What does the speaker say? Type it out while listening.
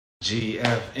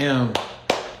GFM.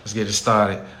 Let's get it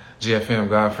started. GFM,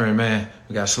 God-fearing man.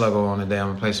 We got Slugo on today. I'm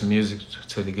going to play some music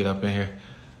till they get up in here.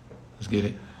 Let's get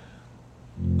it.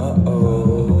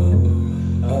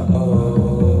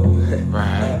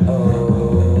 Right.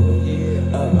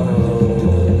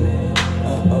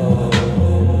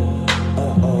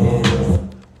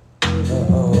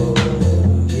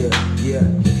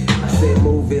 I said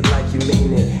move it like you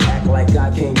mean it. Act like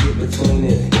I can't get between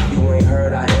it. If you ain't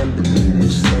heard, I am the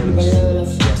meanest.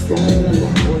 Or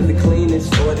the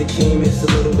cleanest, or the keenest. A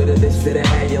little bit of this to the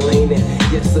how you leaning.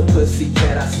 Yes, a pussy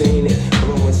cat, I seen it.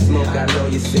 Blowing smoke, I know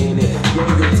you seen it.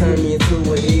 Yeah, you turn me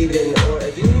into a heathen or a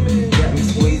demon. Got me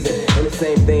squeezing, and the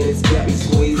same thing is got me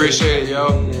squeezing. Appreciate it,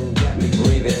 yo. Got me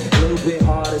breathing. A little bit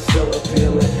harder, so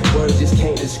appealing. Words just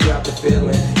can't describe the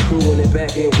feeling. Crewing it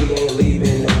back and we ain't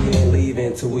leaving. No, we ain't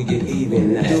leaving till we get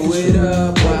even. Now do it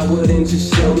up, why wouldn't you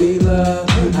show me love?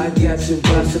 I got you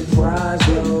by surprise,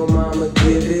 yo, mama,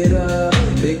 give it up.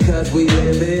 Because we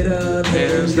live it up.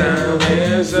 Hands down,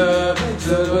 hands up.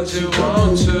 Do what you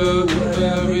want to,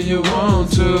 whatever you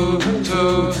want to.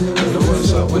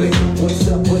 What's up with it? What's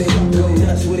up with it? Go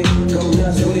nuts with it, go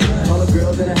nuts with it. All the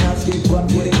girls in the house keep up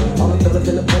with it. All the fellas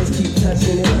in the place keep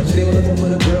touching it. Still looking for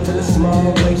the girl with the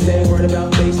small waist. Ain't worried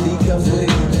about face D-cups with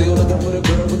it. Still looking for the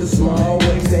girl with the small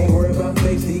waist. Ain't worried about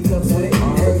face D-cups with it.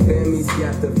 Family's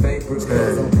got the vapors,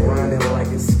 cause I'm grinding like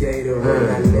a skater.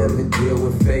 And I never deal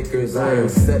with fakers. I am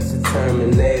such a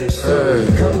Terminator. Sure,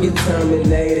 come get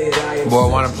terminated. I am Boy,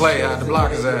 want to play, how the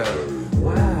block is at?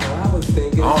 Wow, I was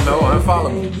thinking. I don't know,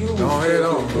 unfollow me. Go ahead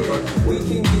on. We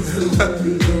can get some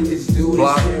buddies and just do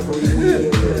Block. this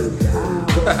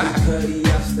every week.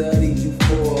 I studied you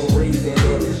for a reason.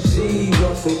 And she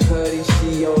wants some cutty,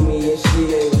 she on me and she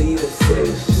ain't leaving.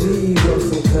 She wants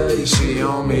some cutty, She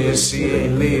on me and she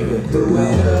ain't leaving. do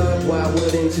it up, why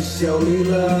wouldn't you show me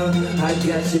love? I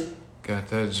got you. Got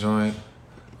that joint.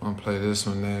 I'm gonna play this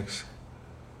one next.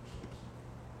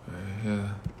 Right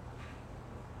here.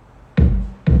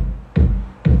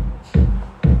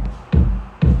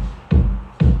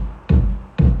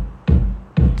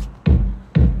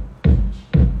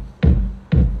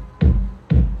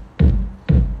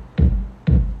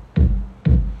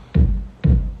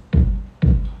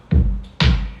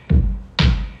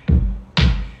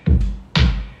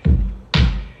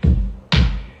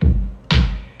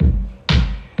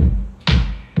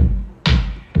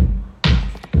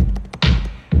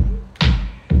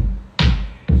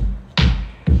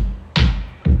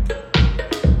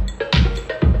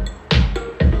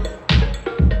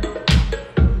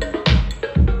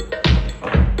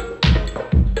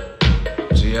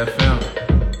 GFM.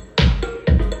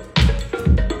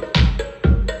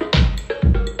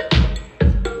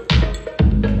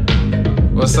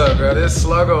 What's up, girl? This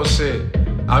Slugo shit.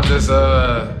 I'm just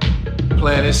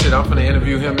playing this shit. I'm finna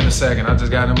interview him in a second. I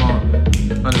just got him on.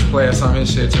 I'm just playing some of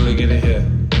his shit till we get in here.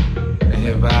 And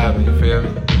here vibing, you feel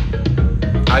me?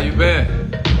 How you been?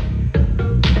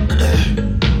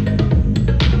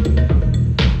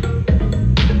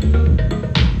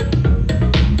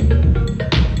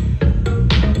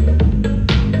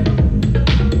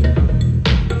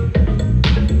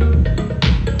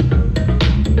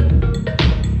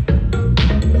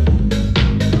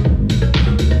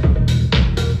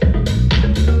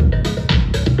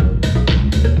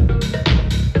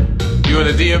 You in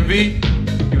the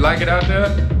DMV? You like it out there?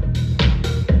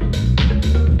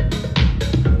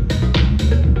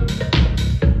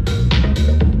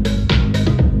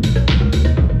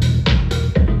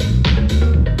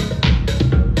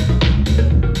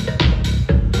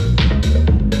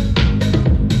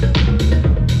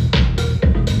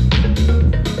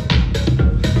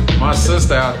 My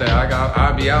sister out there.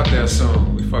 I'll be out there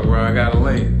soon. We fuck around. I got a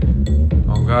link.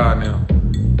 On God now.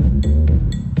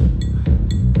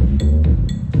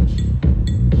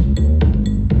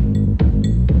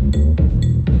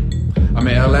 I'm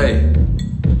in LA.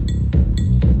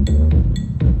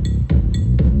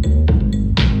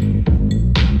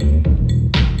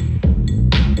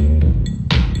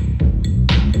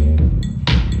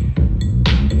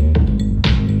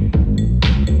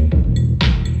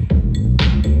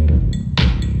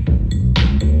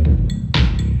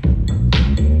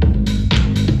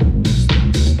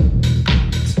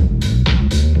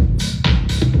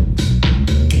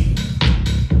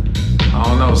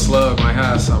 Slug might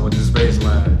have something with this bass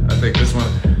line. I think this one,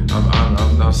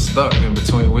 I'm stuck in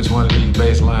between which one of these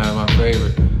bass lines my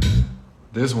favorite.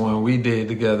 This one we did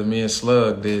together. Me and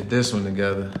Slug did this one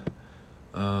together.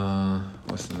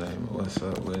 What's the name? What's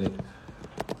up with it?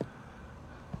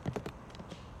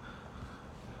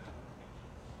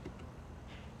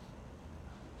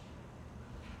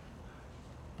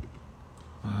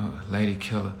 Lady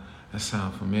Killer. That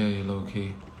sound familiar, low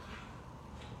key.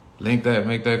 Link that,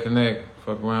 make that connect.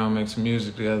 Fuck around, make some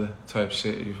music together, type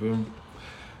shit. You feel me?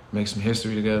 Make some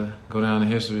history together. Go down in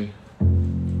history.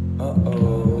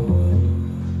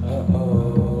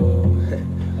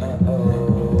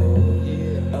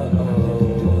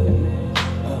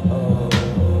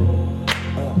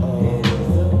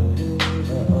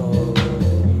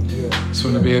 It's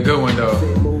gonna be a good one though.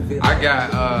 I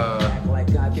got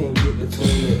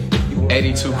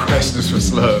 82 questions for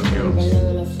Slug, yo.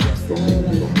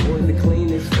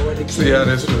 See how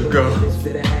this will go.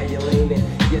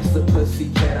 Yes, the pussy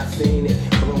cat, I seen it.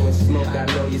 Blowing smoke, I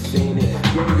know you seen it.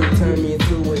 You turn me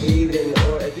into a heathen,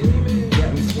 or a demon.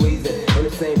 Got me squeezing, and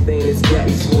the same thing is got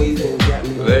me squeezing. Got me.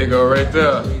 There you go, right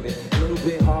there. A little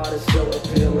bit harder, so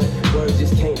appealing. Words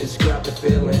just can't describe the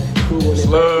feeling.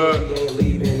 Slug. We ain't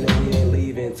leaving, no, we ain't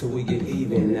leaving till we get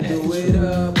even. Now do it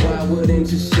up, why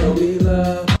wouldn't you show me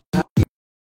love?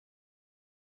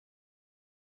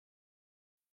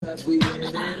 Cause we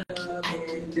hit it up,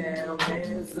 head down,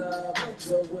 hands up.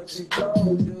 So what you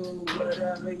gon' do?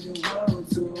 Whatever you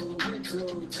want to.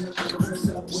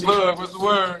 Slug, what's the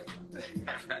word?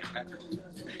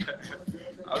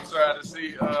 I'm trying to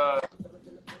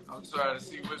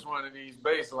see which one of these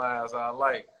bass lines I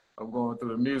like. I'm going through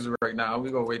the music right now.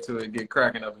 We're gonna wait till it get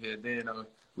cracking up here. Then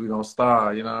we're gonna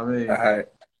start, you know what I mean? All right.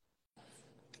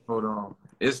 Hold on.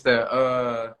 It's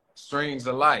the Strings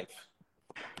of Life.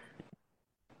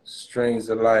 Strings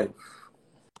of Life.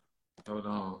 Hold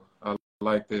on. I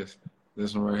like this.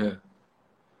 This one right here.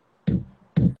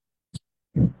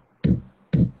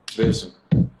 This one.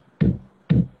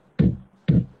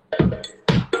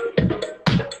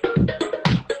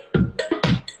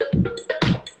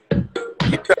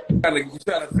 You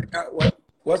trying to figure out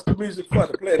what's the music for?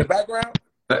 To play in the background?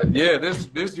 Yeah, this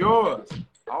yours.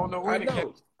 I don't know when I it came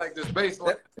know. like this bass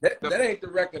line. That ain't the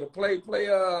record. To play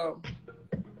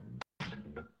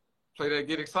that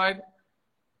Get Excited?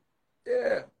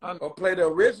 yeah. Or play the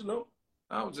original.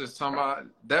 I was just talking about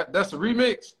that's a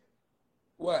remix?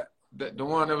 What? The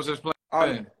one that was just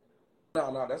playing.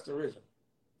 No, that's the original.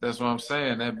 That's what I'm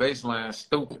saying. That bass line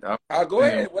stupid. I'll go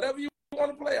ahead. Whatever you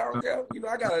want to play, I don't care. You know,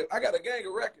 I got a gang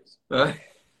of records.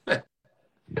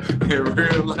 In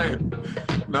real life.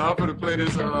 Now I'm gonna play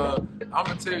this. I'm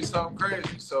gonna tell you something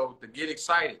crazy. So the Get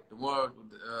Excited, the one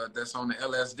that's on the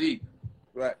LSD.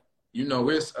 Right. You know,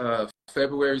 it's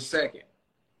February 2nd.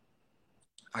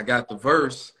 I got the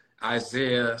verse,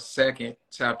 Isaiah 2nd,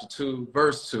 chapter 2,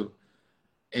 verse 2.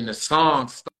 And the song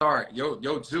start, yo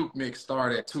juke mix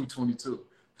start at 2:22.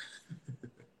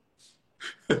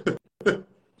 I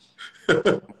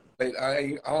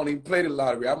don't even play the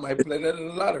lottery. I might play that in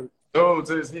the lottery. Oh, it's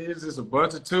just a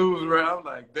bunch of twos around. I'm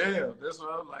like, damn. That's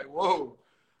what I'm like, whoa.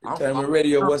 Tell me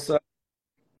radio, what's up?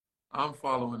 I'm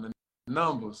following the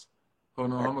numbers.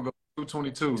 Hold on, I'm gonna go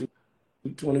 222.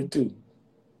 222.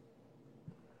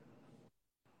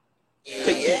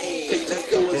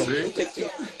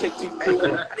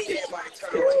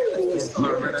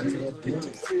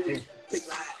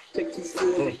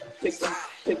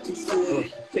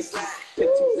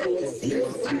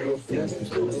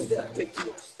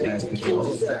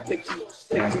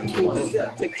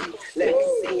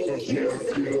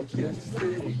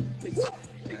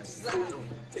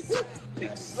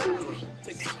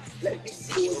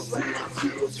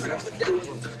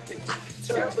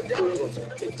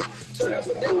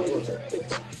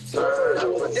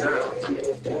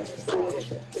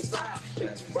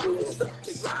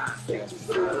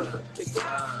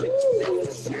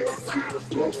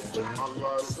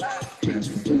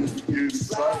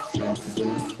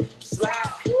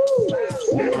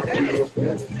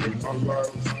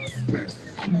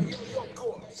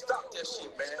 Stop that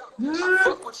shit, man. I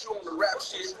fuck with you on the rap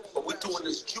shit, but we're doing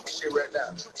this juke shit right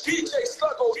now. DJ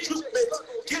Slugo, juke mix,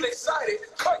 get excited,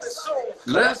 cut the song.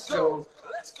 Let's go.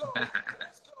 Let's go.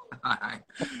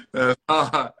 That's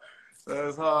hard.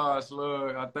 That's hard,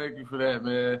 Slug. I thank you for that,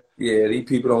 man. Yeah, these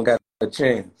people don't got a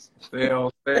chance. They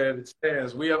don't stand a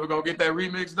chance. We ever gonna get that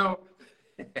remix though?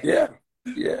 Yeah.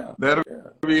 That'll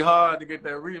be hard to get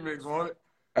that remix on it.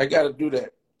 I gotta do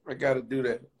that.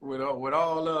 With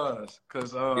all us,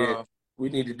 cause yeah, we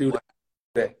need to do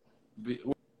that.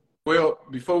 Well,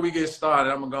 before we get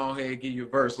started, I'm gonna go ahead and give you a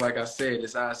verse. Like I said,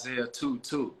 it's Isaiah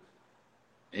 2:2,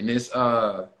 and it's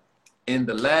in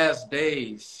the last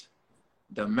days,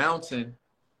 the mountain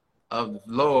of the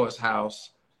Lord's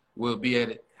house will be at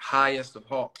the highest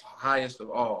of all.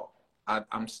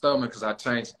 I'm stumbling because I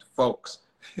changed the folks.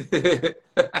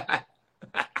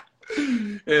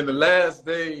 In the last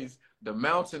days, the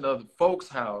mountain of the folks'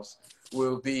 house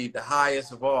will be the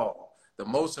highest of all. the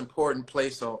most important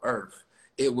place on earth,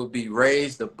 it would be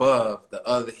raised above the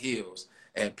other hills,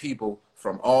 and people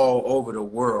from all over the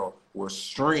world will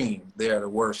stream there to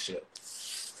worship.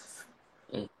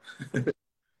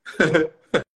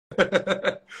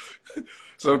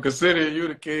 So considering you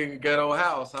the king of ghetto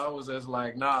house, I was just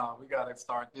like, nah, we gotta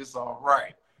start this off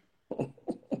right.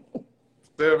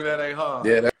 Tell me that ain't hard.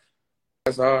 Yeah,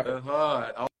 that's hard. That's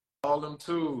hard. All them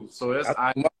tools. So it's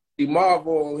I see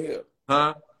Marvo on here.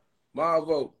 huh?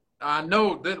 Marvo. I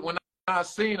know that when I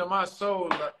seen him, my soul,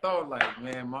 I thought like,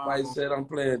 man, Somebody Marvel. said I'm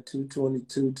playing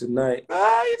 222 tonight.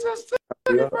 You just said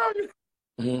Yeah. it, bro.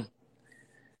 Mm-hmm.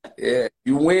 Yeah,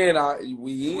 you win,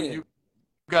 we When in. you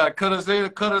gotta cut us in,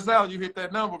 cut us out, you hit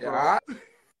that number, bro. Yeah,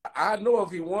 I know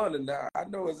if he won or not. I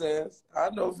know his ass. I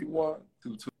know if he won.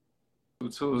 2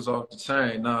 is off the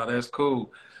chain. Nah, that's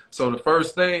cool. So the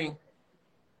first thing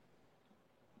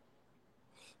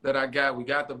that we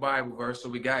got the Bible verse, so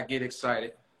we got to get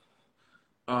excited.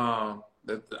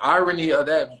 The irony of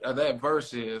that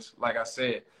verse is, like I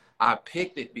said, I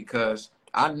picked it because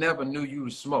I never knew you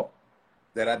to smoke.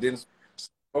 That I didn't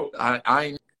smoke? I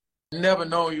ain't never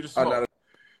known you to smoke.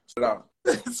 No.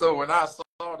 So when I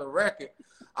saw the record,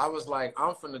 I was like,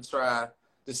 I'm finna try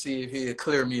to see if he'll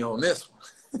clear me on this one.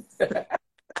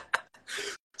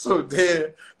 So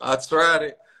then I tried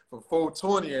it for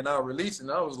 420 and I released it.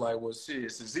 And I was like, well,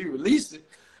 shit, since he released it,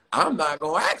 I'm not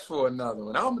going to ask for another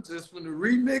one. I'm just going to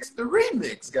remix the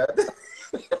remix, goddamn.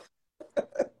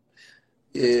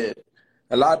 Yeah.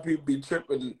 A lot of people be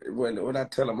tripping when I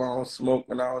tell them I don't smoke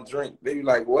and I don't drink. They be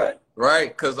like, what? Right,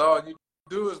 because all you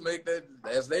do is make that,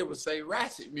 as they would say,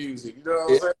 ratchet music. You know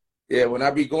what I'm saying? Yeah, when I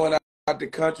be going out the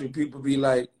country, people be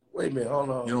like, wait a minute, hold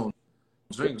on. You don't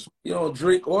drink. You don't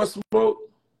drink or smoke?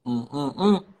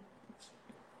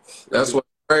 That's what's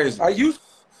crazy. I used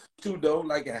to, though,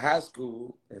 like in high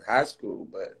school,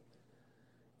 but,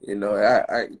 you know,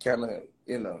 I kind of,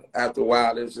 you know, after a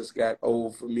while, it just got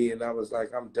old for me, and I was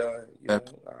like, I'm done. You know?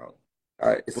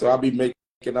 So I'll be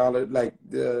making all of, like,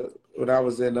 when I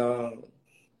was in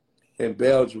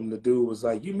Belgium, the dude was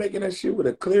like, you making that shit with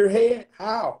a clear head?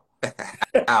 How?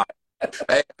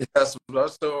 Hey, I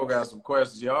still got some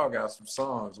questions. Y'all got some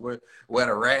songs where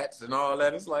the rats and all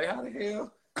that. It's like, how the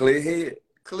hell? Clear head.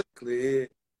 Clear head.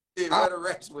 Yeah, where the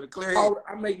rats with a clear head?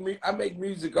 I make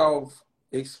music off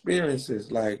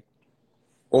experiences, like,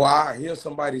 or I hear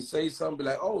somebody say something, be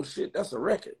like, oh shit, that's a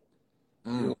record.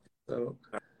 You know?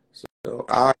 So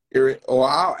I'll hear it, or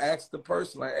I'll ask the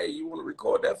person, like, hey, you want to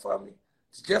record that for me?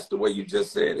 It's just the way you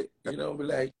just said it, you know, be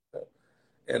like,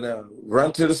 and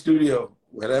run to the studio,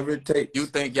 whatever it takes. You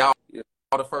think y'all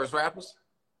are the first rappers?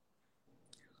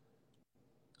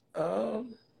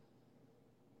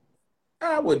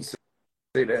 I wouldn't say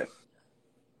that.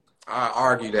 I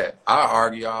argue that. I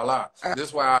argue y'all out. This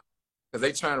is why, because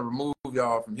they trying to remove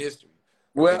y'all from history.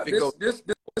 Well, this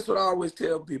is what I always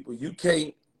tell people. You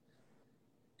can't,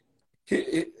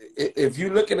 if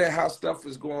you're looking at how stuff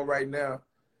is going right now,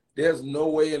 there's no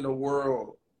way in the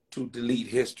world to delete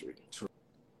history.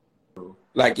 True.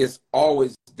 Like, it's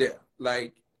always there.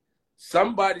 Like,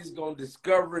 somebody's going to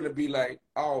discover it and be like,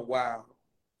 oh, wow,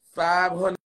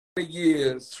 500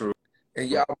 years. True. And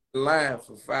y'all been lying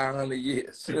for 500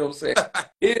 years. You know what I'm saying?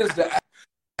 Here's the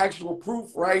actual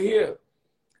proof right here.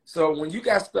 So when you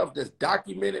got stuff that's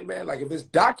documented, man, like if it's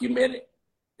documented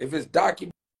and it's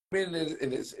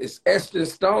etched in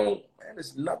stone, man,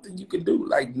 there's nothing you can do.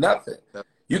 Like nothing.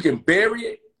 You can bury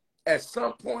it at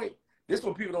some point. This is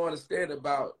what people don't understand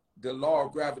about the law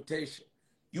of gravitation.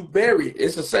 You bury it.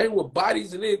 It's the same with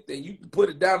bodies and anything. You can put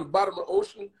it down the bottom of the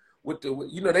ocean with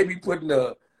they be putting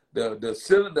the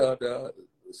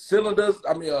cylinders.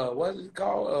 I mean, what is it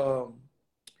called?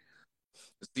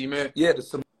 Cement. Yeah, the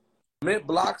cement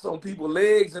blocks on people's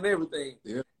legs and everything.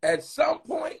 Yeah. At some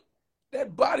point,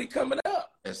 that body coming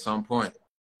up. At some point.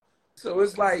 So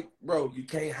it's like, bro, you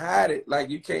can't hide it. Like,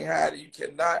 you can't hide it. You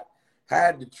cannot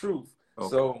hide the truth. Okay.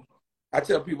 So I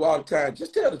tell people all the time,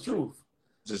 just tell the truth.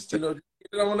 Just get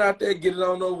it on out there, get it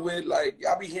on over with. Like,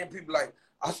 I be hearing people like,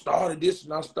 I started this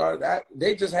and I started that.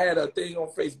 They just had a thing on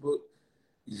Facebook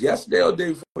yesterday or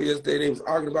day before yesterday. They was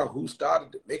arguing about who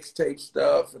started the mixtape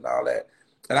stuff and all that.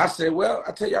 And I said, well,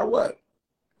 I tell y'all what,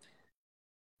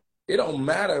 it don't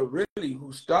matter really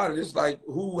who started. It's like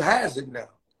who has it now.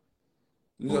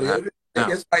 You know,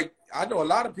 it's like I know a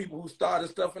lot of people who started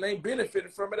stuff and ain't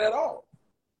benefited from it at all.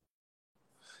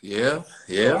 Yeah.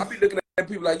 So I be looking at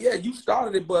people like, yeah, you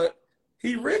started it, but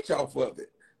he rich off of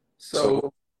it.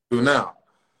 So now,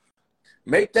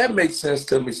 make that make sense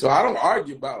to me. So I don't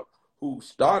argue about who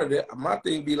started it. My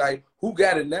thing be like, who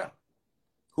got it now?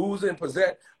 Who's in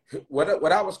possession?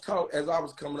 what I was taught as I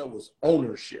was coming up was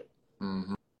ownership.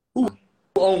 Mm-hmm. Who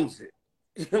owns it?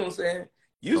 You know what I'm saying?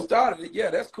 You started it, yeah,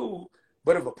 that's cool.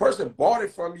 But if a person bought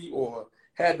it from you or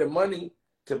had the money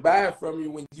to buy it from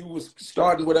you when you was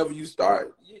starting whatever you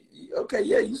started, okay,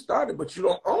 yeah, you started, but you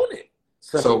don't own it.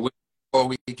 So before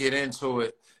we get into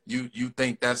it, you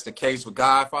think that's the case with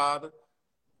Godfather?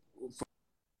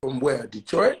 From where?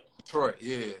 Detroit? Detroit,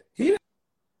 yeah. He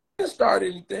didn't start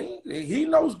anything. He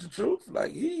knows the truth.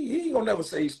 Like he ain't gonna never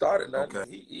say he started nothing.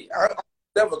 Okay. I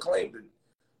never claimed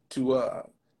to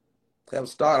have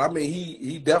started. I mean,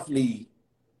 he definitely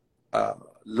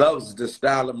loves the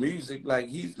style of music. Like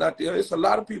he's not there. It's a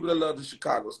lot of people that love the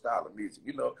Chicago style of music.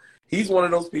 You know, he's one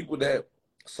of those people that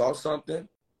saw something,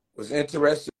 was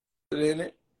interested in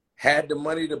it, had the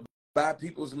money to buy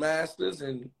people's masters.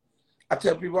 And I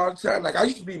tell people all the time, like I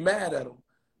used to be mad at him,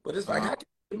 but it's like, how can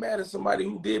you be mad at somebody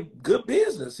who did good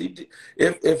business?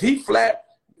 If he flat,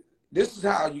 this is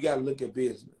how you got to look at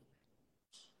business.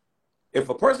 If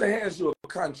a person hands you a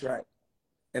contract,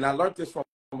 and I learned this from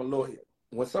a lawyer,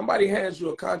 when somebody hands you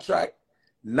a contract,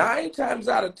 9 times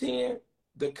out of 10,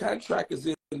 the contract is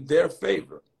in their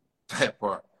favor. That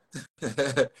part.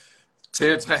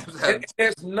 10 times out.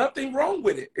 There's nothing wrong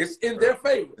with it. It's in their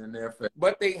favor. In their favor.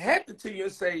 But they hand it to you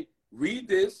and say, read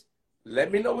this,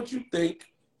 let me know what you think,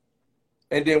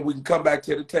 and then we can come back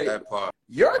to the table. That part.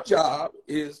 Your job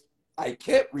is, I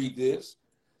can't read this,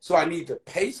 so I need to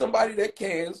pay somebody that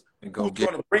can, who's going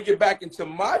to bring it back into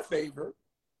my favor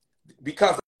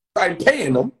because I'm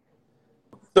paying them.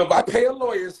 So if I pay a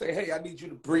lawyer and say, hey, I need you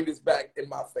to bring this back in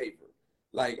my favor.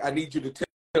 Like, I need you to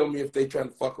tell me if they trying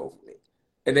to fuck over me.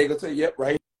 And they going to say, yep,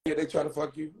 right here they trying to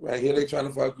fuck you. Right here they trying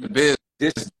to fuck you. This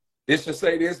should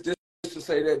say this should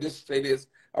say that, this should say this.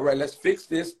 All right, let's fix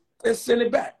this and send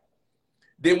it back.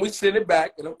 Then we send it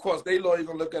back. And, of course, they lawyer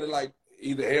going to look at it like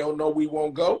either hell no, we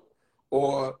won't go,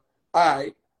 or all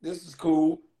right, this is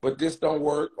cool, but this don't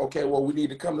work. Okay, well, we need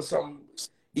to come to some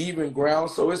even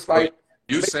ground. So it's like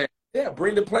you say, yeah,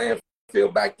 bring the playing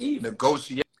field back even.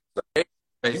 Negotiate.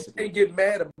 So you can't get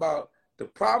mad about the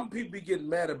problem. People be getting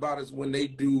mad about is when they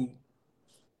do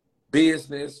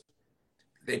business.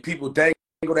 People dangle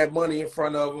that money in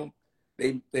front of them.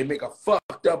 They make a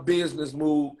fucked up business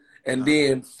move, and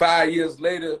then 5 years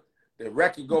later, the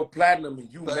record go platinum,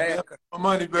 and you mad. My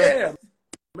money back. Yeah,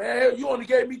 man, you only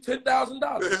gave me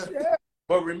 $10,000. Yeah,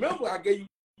 but remember, I gave you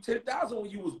 $10,000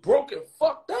 when you was broke and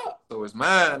fucked up. So it's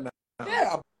mine now.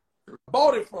 Yeah, I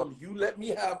bought it from you. You let me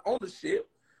have ownership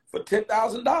for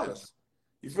 $10,000.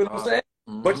 You feel what I'm saying?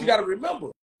 Mm-hmm. But you got to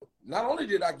remember, not only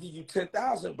did I give you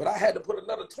 $10,000, but I had to put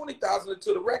another $20,000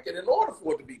 into the record in order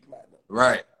for it to be platinum.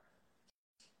 Right.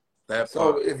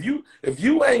 So if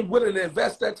you ain't willing to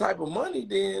invest that type of money,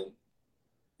 then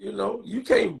you know you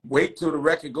can't wait till the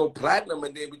record go platinum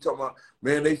and then we talking about,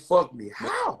 man, they fucked me.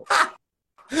 How?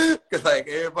 Cause like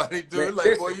everybody do it. Like,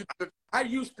 listen, boy, I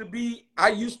used to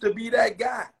be that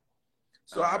guy.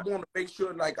 So I want to make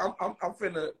sure, like I'm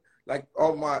finna, like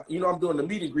all my, I'm doing the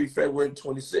meet and greet February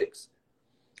 26th.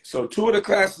 So 2 of the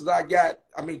classes I got,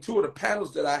 2 of the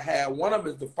panels that I had, one of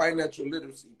them is the financial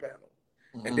literacy panel.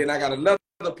 Mm-hmm. And then I got another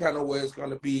panel where it's going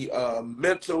to be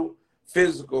mental,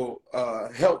 physical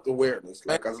health awareness.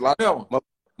 Like, cause a lot of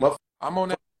I'm on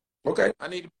that. Okay. I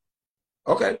need to.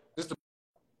 Okay. This the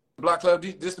Block Club.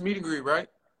 This the meet and greet, right?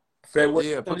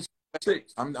 February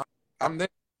 26th. I'm there.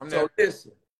 So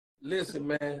listen,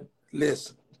 man.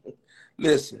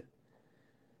 Listen.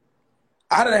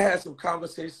 I done had some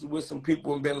conversations with some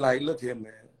people and been like, look here,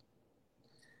 man.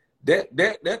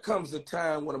 There comes a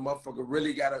time when a motherfucker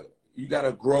really you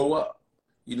gotta grow up,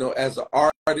 as an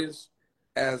artist,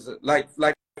 like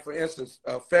for instance,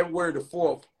 February the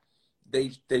 4th,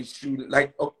 they shoot it.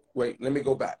 Like, oh wait, let me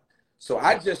go back. So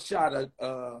I just shot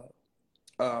a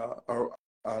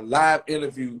live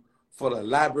interview for the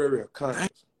Library of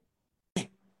Congress.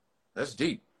 That's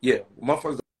deep. Yeah,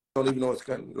 motherfuckers don't even know it's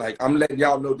coming. Like, I'm letting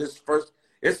y'all know this first.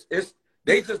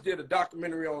 They just did a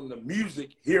documentary on the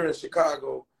music here in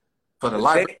Chicago for the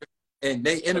library, and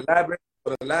they interviewed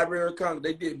for the Library of Congress.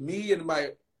 They did me and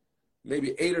my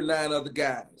maybe 8 or 9 other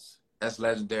guys. That's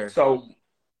legendary. So,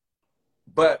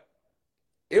 but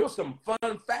it was some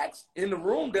fun facts in the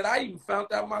room that I even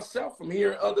found out myself from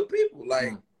hearing other people.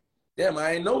 Like, damn,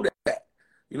 I ain't know that.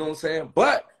 You know what I'm saying?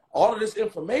 But all of this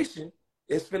information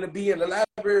is finna be in the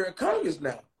Library of Congress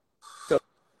now. So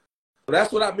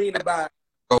that's what I mean by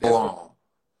what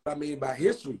I mean by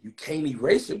history. You can't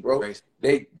erase it, bro.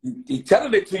 They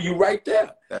telling it to you right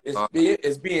there.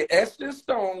 It's being etched in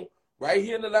stone right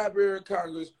here in the Library of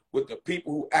Congress with the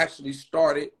people who actually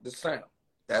started the sound.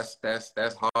 That's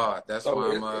hard. That's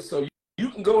why I'm. So you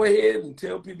can go ahead and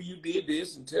tell people you did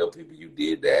this and tell people you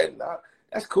did that. And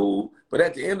that's cool. But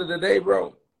at the end of the day,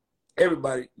 bro,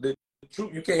 everybody, the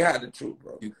truth, you can't hide the truth,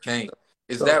 bro. You can't.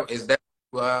 Is that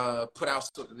put out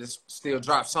still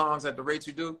drop songs at the rate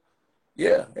you do?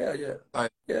 Yeah.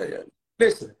 Like, Yeah.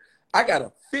 Listen, I got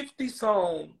a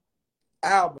 50-song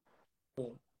album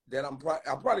that I'm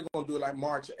probably gonna do it like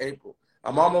March or April.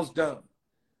 I'm almost done.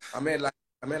 I'm at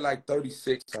like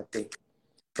 36, I think.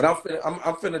 But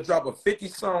I'm finna drop a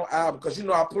 50-song album because you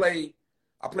know I play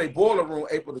Boiler Room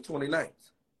April the 29th.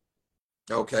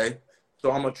 Okay.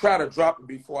 So I'm gonna try to drop it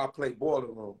before I play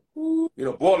Boiler Room. You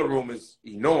know, Boiler Room is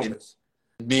enormous.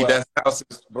 That house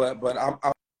is, but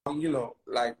I'm you know,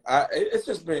 like it's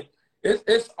just been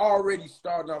it's already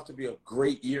starting off to be a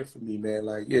great year for me, man.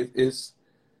 Like it's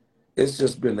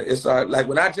just been like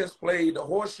when I just played the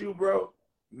Horseshoe, bro,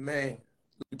 man.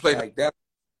 You played like that.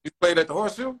 You played at the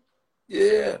Horseshoe?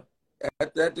 Yeah,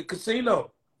 at the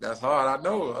casino. That's hard. I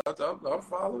know. I'm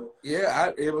following.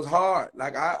 Yeah, it was hard.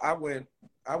 Like I went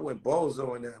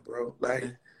bozo in there, bro.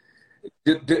 Like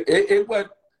it was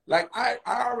like I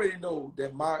already know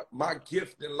that my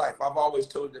gift in life. I've always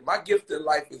told that my gift in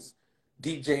life is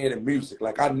DJing and music.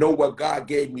 Like I know what God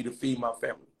gave me to feed my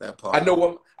family. That part. I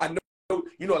know.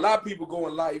 You know, a lot of people go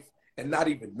in life and not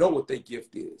even know what their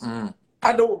gift is.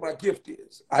 I know what my gift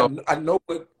is. I know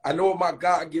what my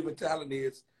God-given talent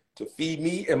is to feed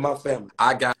me and my family.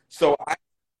 So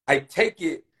I take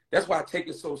it. That's why I take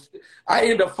it so. I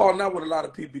end up falling out with a lot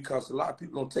of people because a lot of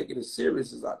people don't take it as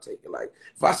serious as I take it. Like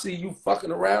if I see you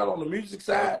fucking around on the music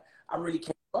side, I really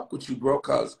can't fuck with you, bro.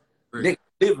 Cause they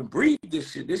live and breathe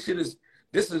this shit. This is.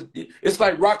 It's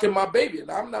like rocking my baby.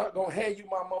 And I'm not gonna hand you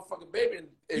my motherfucking baby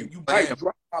and you might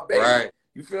drop my baby. Right.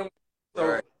 You feel me?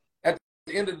 So at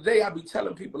the end of the day, I be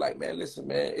telling people like, man, listen,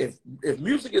 man, if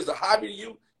music is a hobby to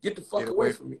you, get the fuck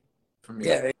away from me.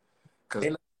 Yeah, ain't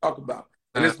nothing to talk about.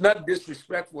 And it's not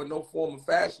disrespectful in no form of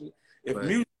fashion. If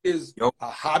music is a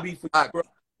hobby for you, bro,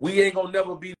 we ain't gonna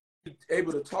never be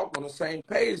able to talk on the same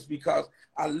page because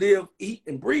I live, eat,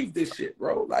 and breathe this shit,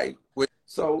 bro. Like,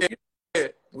 so.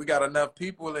 We got enough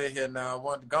people in here now. I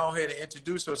want to go ahead and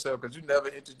introduce yourself because you never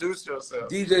introduced yourself.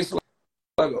 DJ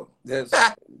Slugo. This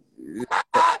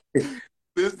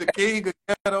is the king of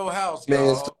ghetto house,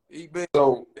 man.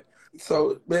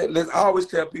 So man, I always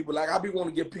tell people, like, I be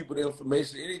wanting to give people the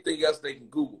information. Anything else they can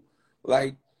Google.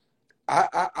 Like,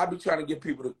 I be trying to get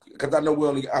people to, because I know we're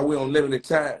on limited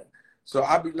time. So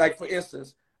I be like, for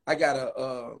instance, I got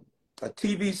a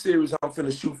TV series I'm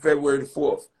finna shoot February the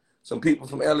 4th. Some people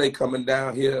from LA coming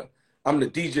down here. I'm the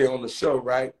DJ on the show,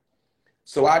 right?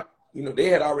 So they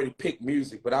had already picked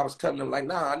music, but I was telling them like,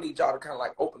 nah, I need y'all to kind of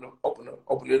like open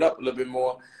it up a little bit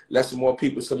more, let some more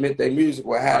people submit their music,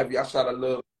 what have you. I shot a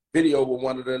little video with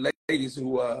one of the ladies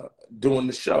who doing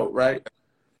the show, right?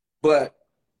 But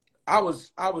I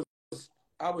was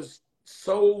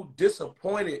so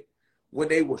disappointed when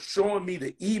they were showing me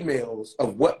the emails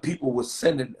of what people were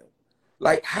sending them.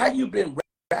 Like, how you been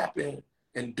rapping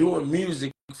and doing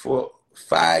music for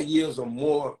 5 years or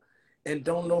more and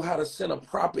don't know how to send a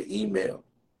proper email?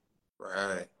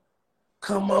 Right.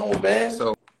 Come on, man.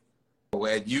 So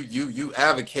you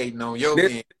advocating on your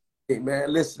end. Hey,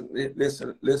 man, listen,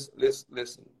 Mr.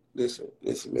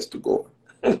 Gore.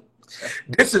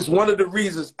 This is one of the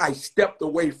reasons I stepped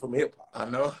away from hip hop.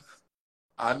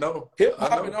 I know. Hip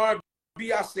hop and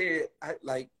R&B, I said, I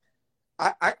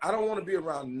don't want to be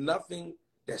around nothing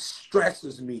that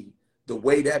stresses me the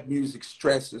way that music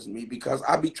stresses me, because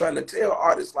I be trying to tell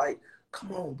artists like,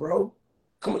 come on, bro.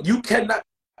 Come on. You cannot,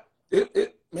 man,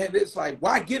 it's like,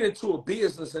 why get into a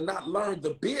business and not learn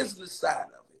the business side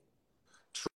of it?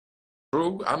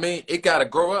 True. I mean, it got to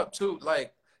grow up too,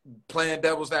 like playing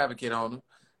devil's advocate on them.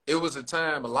 It was a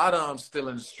time, a lot of them still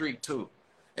in the street too.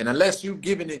 And unless you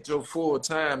giving it your full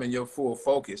time and your full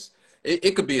focus,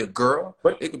 it could be a girl,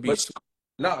 but it could be.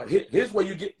 No, here's where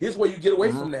you get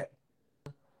away from that.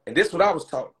 And this is what I was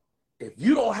taught. If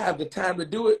you don't have the time to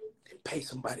do it, then pay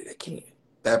somebody that can.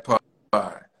 That part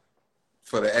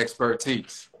for the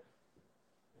expertise.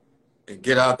 And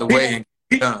get out the way and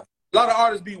get done. A lot of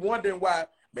artists be wondering why,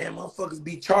 man, motherfuckers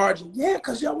be charging. Yeah,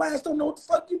 because your ass don't know what the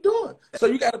fuck you doing. So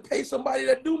you got to pay somebody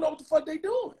that do know what the fuck they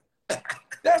doing.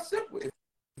 That's simple. If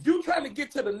you're trying to get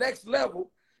to the next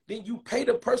level, then you pay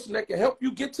the person that can help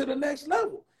you get to the next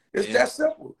level. It's that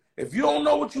simple. If you don't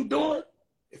know what you're doing,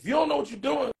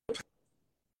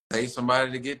 pay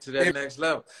somebody to get to that next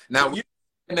level. Now,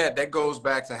 that goes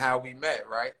back to how we met,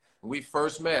 right? When we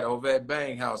first met over at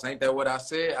Bang House, ain't that what I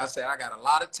said? I said, I got a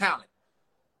lot of talent,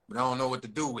 but I don't know what to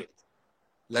do with it.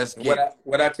 Let's get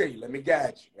what I tell you. Let me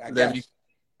guide you.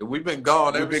 We've been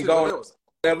gone ever since.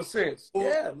 ever since.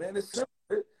 Yeah, man, it's simple.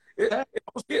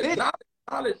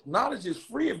 Knowledge is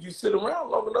free. If you sit around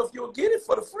long enough, you'll get it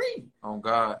for the free. Oh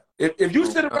God. If you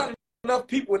sit around enough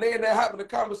people and they in there having a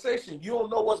conversation, you don't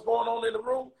know what's going on in the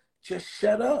room, just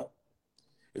shut up.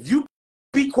 If you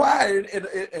be quiet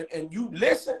and you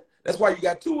listen, that's why you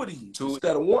got two of these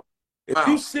instead of one. If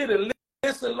you sit and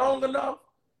listen long enough,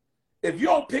 if you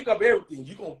don't pick up everything,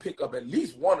 you're going to pick up at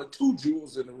least 1 or 2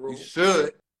 jewels in the room. You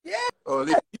should. Yeah. Or at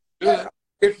least you should.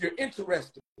 If you're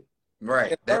interested.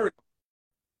 Right.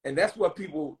 And that's what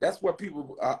people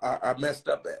are messed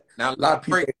up at. Now, a lot of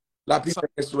people ain't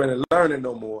interested in learning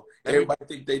no more. Everybody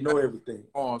think they know everything.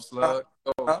 Slug.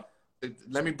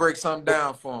 Let me break something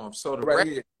down for him. So the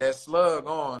record that Slug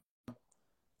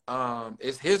on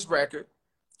is his record.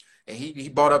 And he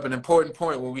brought up an important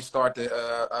point when we start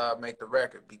to make the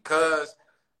record, because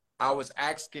I was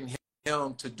asking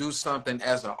him to do something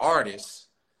as an artist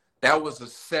that was a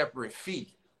separate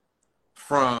fee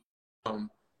from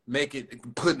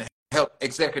help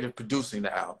executive producing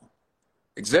the album.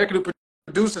 Executive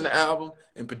producing the album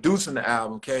and producing the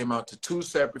album came out to 2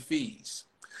 separate fees.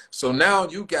 So now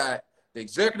you got the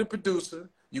executive producer,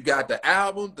 you got the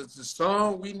album, the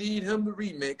song we need him to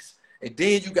remix. And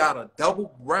then you got to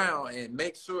double round and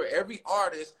make sure every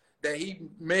artist that he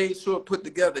made sure put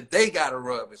together, they got to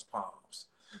rub his palms.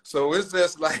 So it's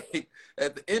just like,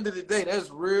 at the end of the day,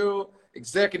 that's real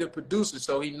executive producer.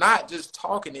 So he not just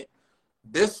talking it.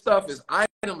 This stuff is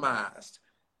itemized.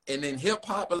 And in hip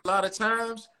hop, a lot of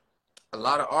times, a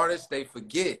lot of artists, they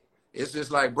forget. It's just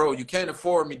like, bro, you can't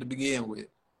afford me to begin with.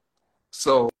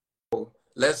 So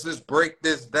let's just break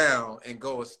this down and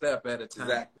go a step at a time.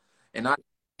 Exactly. And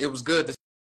it was good to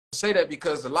say that,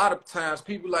 because a lot of times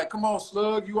people like, come on,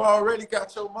 Slug, you already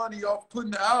got your money off putting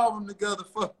the album together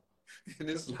for. And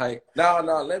it's like, no.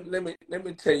 Let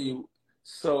me tell you.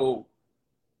 So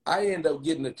I end up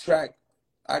getting a track.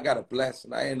 I got a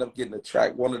blessing. I end up getting a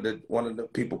track. One of the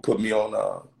people put me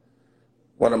on.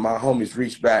 One of my homies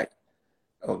reached back.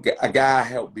 A guy I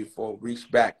helped before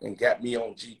reached back and got me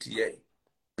on GTA.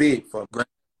 Big for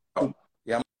me.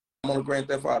 Yeah, I'm on the Grand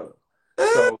Theft Auto.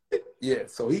 So yeah,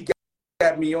 so he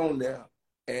got me on there,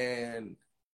 and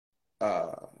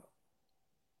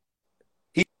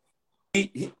he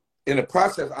in the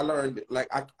process I learned, like,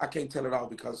 I can't tell it all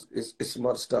because it's some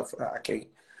other stuff I can't.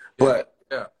 But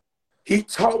he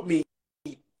taught me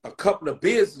a couple of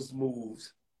business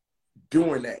moves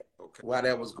during that while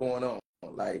that was going on.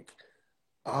 Like,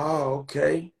 oh,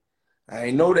 okay, I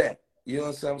ain't know that. You know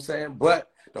what I'm saying? But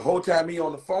the whole time he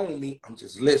on the phone with me, I'm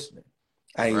just listening.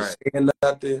 I ain't saying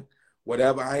nothing,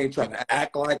 whatever. I ain't trying to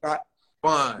act like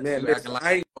man, listen,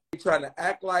 I ain't trying to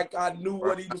act like I knew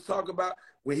what he was talking about.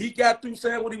 When he got through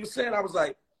saying what he was saying, I was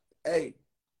like, hey,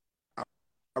 I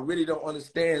really don't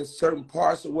understand certain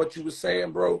parts of what you were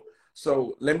saying, bro.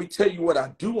 So let me tell you what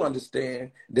I do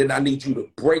understand. Then I need you to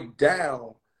break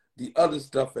down the other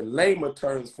stuff in layman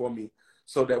terms for me,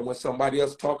 so that when somebody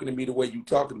else talking to me the way you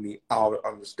talking to me, I'll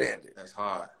understand it. That's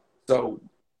hard. So,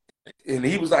 and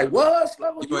he was like, what,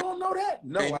 Slugo, you don't know that?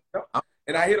 No, I don't.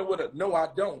 And I hit him with a, no, I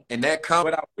don't. And that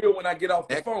but I will when I get off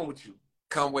the phone with you.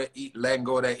 Come with letting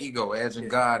go of that ego, edging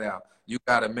God out. You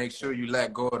got to make sure you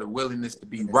let go of the willingness to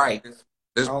be right.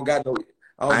 I don't got no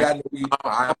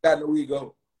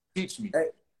ego. Teach me. Hey,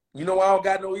 you know why I don't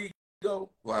got no ego?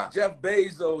 Why? Jeff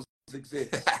Bezos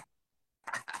exists.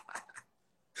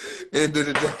 End of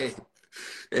the day.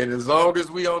 And as long as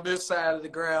we on this side of the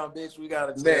ground, bitch, we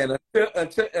got to tell. Man,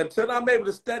 until I'm able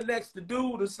to stand next to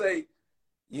dude and say,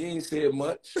 you ain't said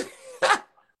much.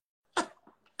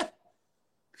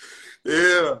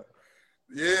 Yeah.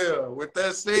 With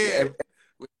that said,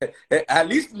 at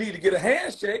least need to get a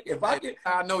handshake. If I'm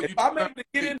able to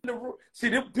get in the room, see,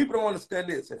 people don't understand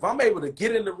this. If I'm able to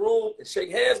get in the room and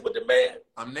shake hands with the man,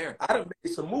 I'm there. I done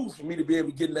made some moves for me to be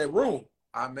able to get in that room.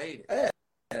 I made it. Yeah.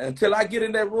 Until I get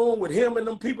in that room with him and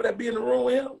them people that be in the room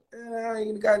with him,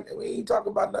 we ain't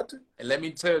talking about nothing. And let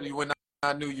me tell you, when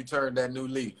I knew you turned that new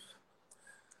leaf,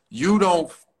 you don't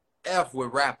F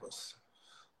with rappers,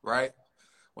 right?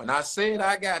 When I said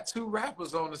I got 2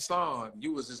 rappers on the song,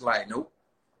 you was just like, nope.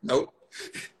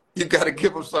 You got to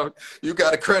give them something. You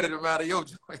got to credit them out of your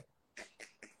joint.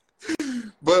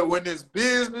 But when it's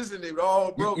business and it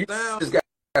all broke down. You just got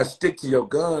to stick to your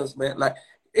guns, man. Like,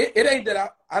 it ain't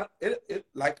that I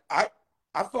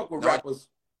fuck with rappers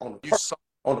on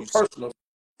the personal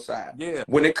side. Yeah.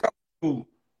 When it comes to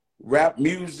rap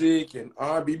music and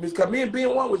R&B music, because me and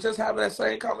Ben1 was just having that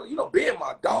same comment. You know, Ben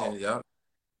my dog. Yeah.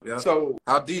 So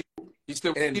how deep? He's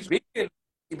still and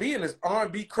Ben is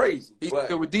R&B crazy. He's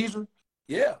still with Deacon?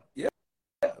 Yeah.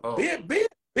 Oh.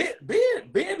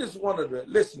 Ben is one of the,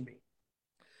 listen to me.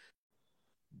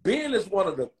 Ben is one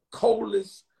of the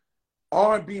coldest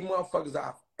R&B motherfuckers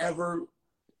I've ever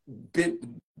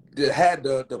had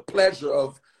the pleasure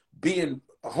of being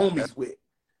homies with.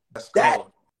 That's that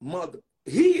cold. Mother,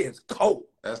 he is cold.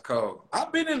 That's cold.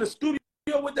 I've been in the studio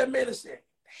with that man and said,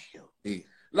 damn.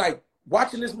 Like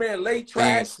watching this man lay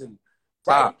tracks and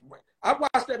I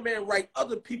watched that man write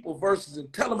other people's verses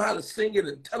and tell them how to sing it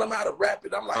and tell them how to rap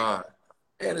it. I'm like,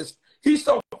 man, he's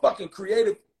so fucking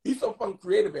creative. He's so fucking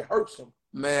creative, it hurts him.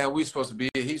 Man, he's supposed to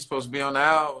be on the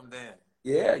album then.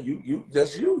 Yeah, you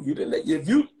didn't if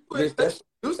you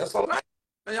that's all right.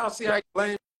 Man, y'all see how you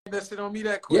blame that shit on me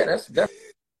that quick? Yeah, that's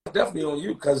definitely on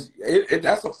you because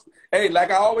that's hey,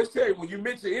 like I always tell you, when you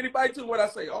mention anybody to what I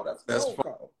say, oh, that's a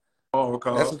phone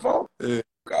call. That's a phone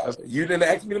call. You didn't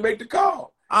ask me to make the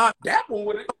call. That one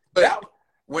would that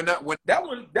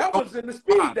was in the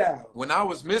speed dial. When I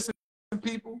was missing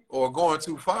people or going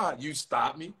too far, you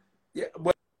stopped me. Yeah,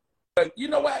 but you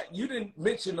know what? You didn't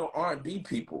mention no R&B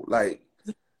people. Like,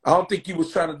 I don't think you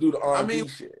was trying to do the R&B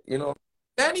shit. You know,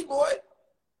 Danny boy.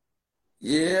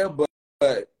 Yeah,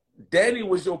 but Danny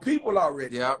was your people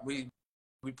already. Yeah, we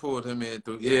pulled him in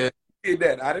through. Yeah, did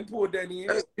that. I didn't pull Danny in.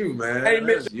 That's you, man. I ain't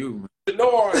mentioned you, man.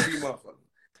 No R&B motherfucker.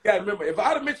 You gotta remember, if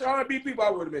I'd have mentioned R&B people, I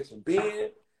would have mentioned Ben.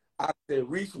 I said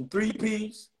Reese from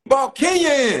 3Ps. Brought Kenya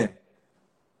in.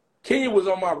 Kenya was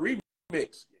on my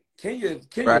remix. Kenya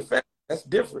right. That's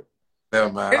different. Yeah,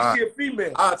 man. And she a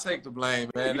female. I'll take the blame,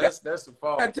 man. That's the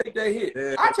fault. I take that hit.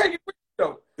 Yeah. I take it with you,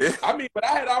 though. Yeah. I mean, but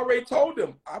I had already told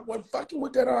them I wasn't fucking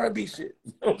with that R&B shit.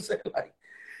 You know what I'm saying? Like,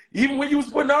 even when you was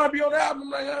putting R&B on the album, I'm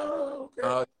like, oh,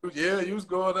 okay. Yeah, you was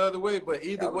going the other way, but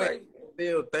either way,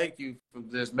 still thank you for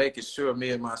just making sure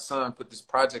me and my son put this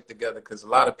project together because a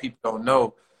lot of people don't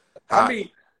know. I mean,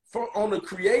 on the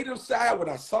creative side, when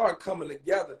I saw it coming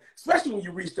together, especially when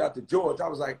you reached out to George, I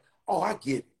was like, oh, I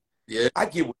get it. Yeah, I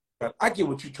get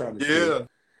what you're trying to do. Yeah.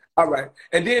 All right.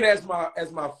 And then as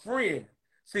my friend,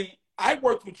 see, I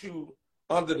worked with you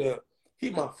under he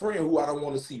my friend who I don't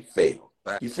want to see fail.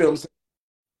 You feel what I'm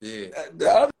saying? Yeah.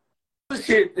 The other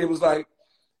shit, it was like,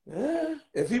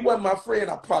 if he wasn't my friend,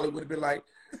 I probably would have been like,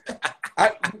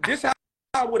 this how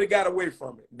I would have got away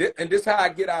from it. And this how I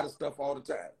get out of stuff all the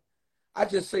time. I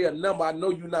just say a number I know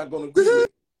you're not going to agree with.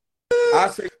 I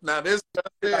say, now this,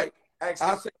 like,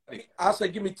 I say,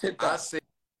 give me 10,000.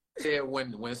 I said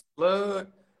when Slug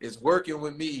is working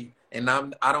with me and I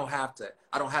don't have to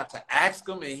ask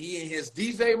him and he in his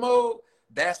DJ mode,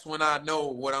 that's when I know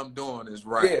what I'm doing is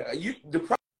right. Yeah,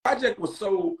 the project was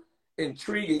so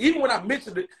intriguing. Even when I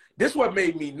mentioned it, this what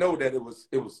made me know that it was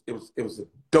a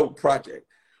dope project.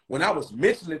 When I was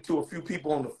mentioning it to a few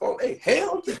people on the phone, hey,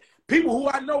 hell yeah. People who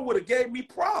I know would have gave me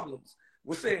problems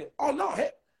were saying, oh no,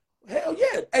 hell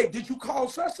yeah. Hey, did you call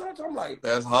such? I'm like,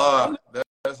 that's hard.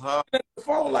 That's hard. On the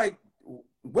phone, like,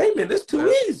 wait a minute, it's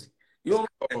too easy. You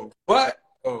know, but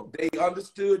they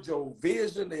understood your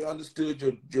vision, they understood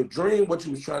your dream, what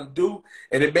you was trying to do,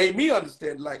 and it made me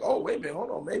understand, like, oh, wait a minute,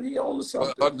 hold on, maybe he owns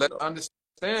something. Let's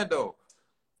understand though,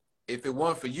 if it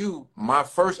weren't for you, my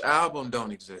first album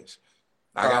don't exist.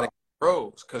 I gotta get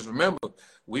pros, because remember,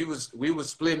 we was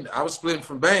splitting. I was splitting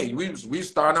from Bang. We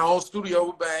started our own studio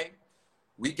with Bang.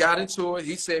 We got into it.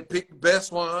 He said pick the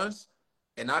best ones,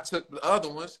 and I took the other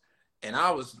ones, and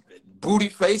I was booty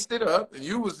faced it up, and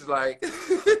you was like,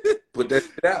 put that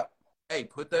shit out. Hey,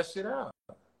 put that shit out.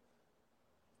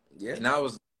 Yeah. And I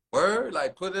was word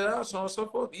like put it out, so on and so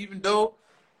forth. Even though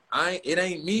it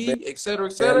ain't me, et cetera,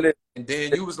 et cetera. Man, and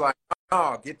then you was like,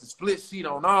 oh, get the split sheet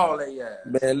on all they ass.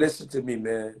 Man, listen to me,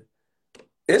 man.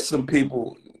 It's some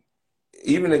people,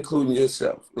 even including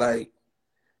yourself, like,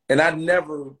 and I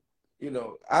never, you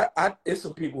know, it's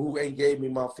some people who ain't gave me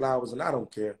my flowers, and I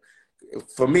don't care.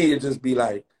 For me, it just be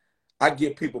like, I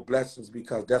give people blessings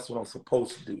because that's what I'm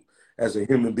supposed to do as a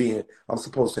human being. I'm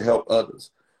supposed to help others.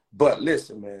 But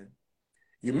listen, man,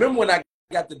 you remember when I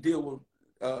got to deal with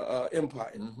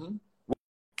Empire,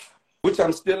 which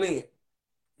I'm still in.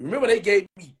 Remember they gave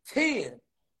me 10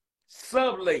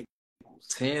 sub-labels.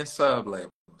 10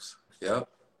 sub-labels. Yep.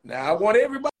 Now, I want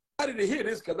everybody to hear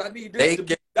this because I need this to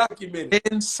be documented.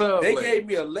 10 sub-labels. They gave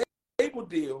me a label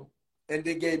deal, and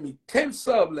they gave me 10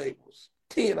 sub-labels.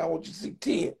 10, I want you to see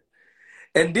 10.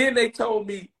 And then they told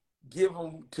me, give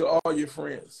them to all your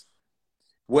friends,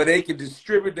 where they can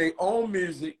distribute their own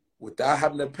music without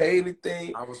having to pay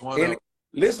anything. I was one of them.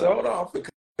 Listen, hold on, because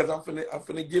I'm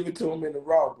finna give it to them in the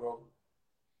raw, bro.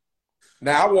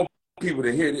 Now, I want people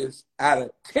to hear this. Out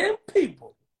of 10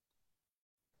 people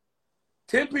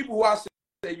who I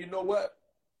say, you know what?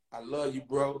 I love you,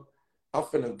 bro. I'm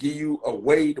finna give you a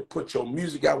way to put your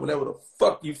music out whenever the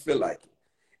fuck you feel like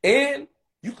it. And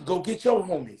you can go get your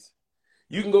homies.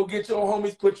 You can go get your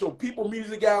homies, put your people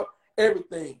music out,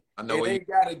 everything. I know. They ain't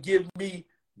gotta give me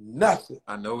nothing.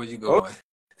 I know where you going.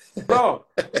 No,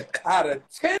 out of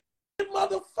 10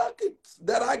 motherfuckers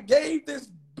that I gave this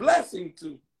blessing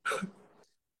to,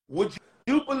 would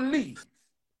you believe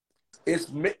it's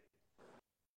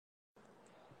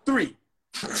 3?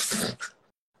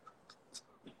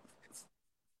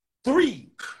 3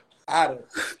 out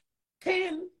of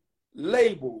 10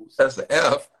 labels. That's an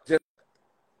F.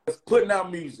 Just putting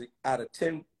out music out of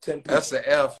 10 people. That's an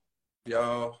F,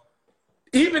 y'all.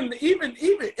 Even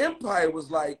Empire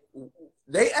was like,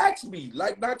 they asked me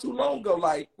like not too long ago,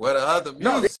 like, what other music?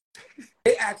 No,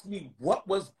 they asked me what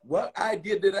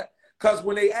idea did I, because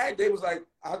when they asked, they was like,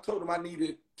 I told them I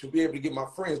needed to be able to get my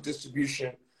friends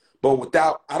distribution, but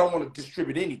I don't want to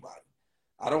distribute anybody.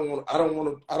 I don't want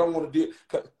to deal,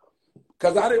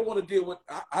 because I didn't want to deal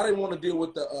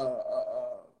with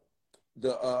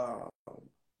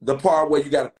the part where you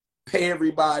got to pay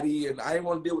everybody, and I didn't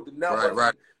want to deal with the network.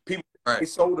 Right. People, right. They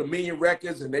sold 1 million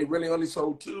records, and they really only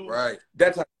sold 2. Right.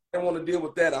 That's how I didn't want to deal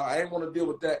with that. I didn't want to deal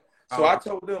with that. So I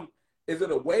told them, is it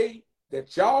a way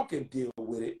that y'all can deal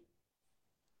with it?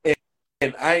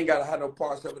 And I ain't got to have no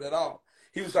parts of it at all.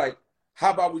 He was like,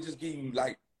 how about we just give you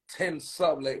like 10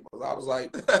 sub-labels? I was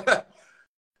like,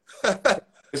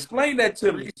 explain that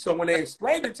to me. So when they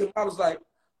explained it to me,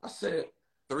 I said,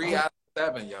 3 out of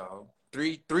 7, y'all.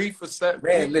 3 for 7.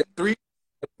 Man, three.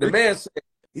 The man said,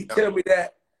 he tell me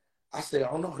that. I said,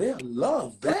 oh no, they'll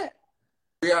love that.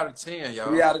 3 out of 10, y'all.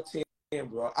 3 out of 10,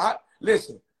 bro.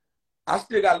 Listen, I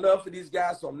still got love for these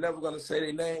guys, so I'm never gonna say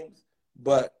their names.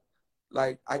 But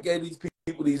like, I gave these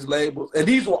people these labels, and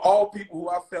these were all people who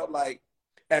I felt like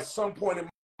at some point in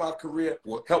my career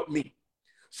helped me.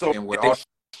 So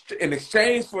in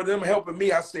exchange for them helping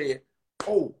me, I said,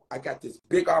 oh, I got this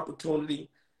big opportunity.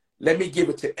 Let me give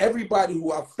it to everybody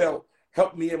who I felt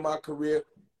helped me in my career.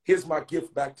 Here's my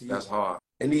gift back to you. That's hard.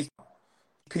 And these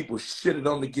people shitted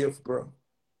on the gift, bro.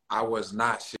 I was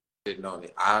not shitting on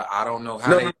it. I don't know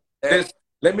how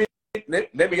let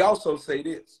me also say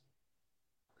this.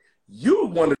 You're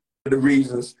one of the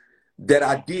reasons that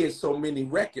I did so many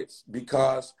records,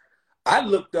 because I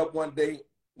looked up one day,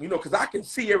 because I can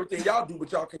see everything y'all do,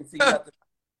 but y'all can't see nothing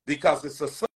because it's a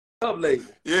sub-label.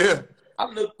 Yeah. I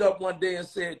looked up one day and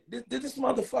said, did this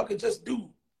motherfucker just do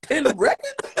 10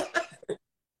 records?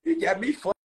 He got me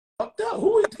fucked up.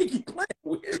 Who do you think he playing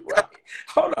with, right?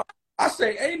 Hold on. I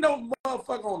say, ain't no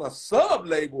motherfucker on a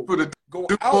sub-label go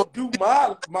outdo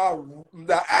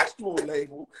the actual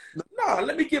label. Nah,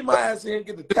 let me get my ass in and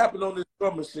get the tapping on this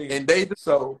drum machine. And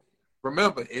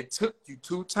remember, it took you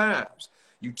 2 times.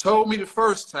 You told me the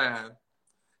first time,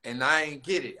 and I ain't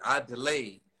get it. I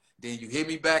delayed. Then you hit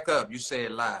me back up. You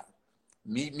said live.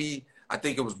 Meet me. I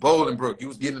think it was Bolingbrook. You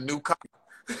was getting a new car.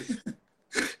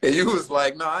 And you was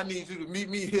like, no, I need you to meet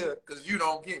me here because you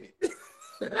don't get it.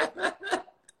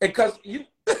 Because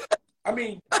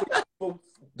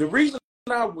the reason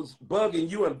I was bugging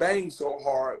you and Bang so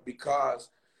hard because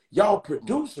y'all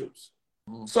producers.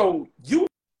 So you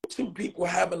 2 people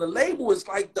having a label is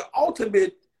like the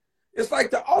ultimate. It's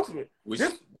like the ultimate.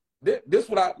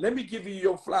 Let me give you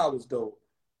your flowers though,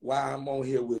 while I'm on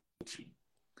here with you.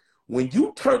 When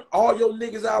you turned all your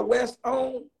niggas out west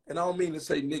on, and I don't mean to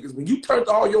say niggas, when you turned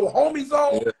all your homies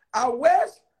on out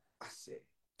west, I said,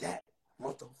 that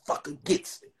motherfucker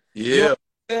gets it. Yeah. You know what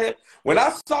I'm saying? When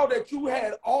I saw that you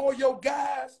had all your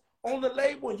guys on the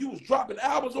label and you was dropping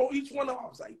albums on each one of them, I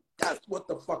was like, that's what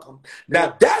the fuck I'm.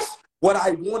 Now that's what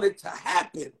I wanted to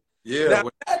happen. Yeah. Now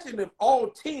imagine if all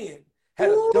 10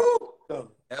 had done.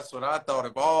 That's what I thought.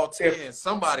 If all 10,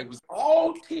 somebody was.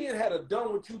 All 10 had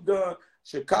done what you done,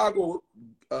 Chicago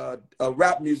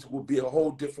rap music would be a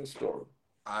whole different story.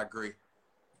 I agree.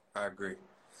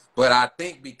 But I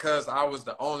think because I was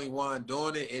the only one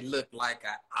doing it, it looked like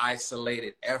an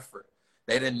isolated effort.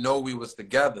 They didn't know we was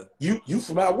together. You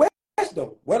from out west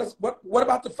though. What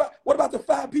about the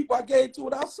 5 people I gave to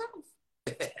it ourselves?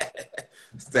 And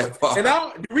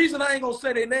the reason I ain't gonna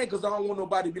say their name because I don't want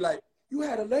nobody to be like, you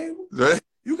had a label?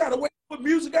 You gotta wait to put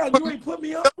music out, you ain't put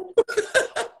me on.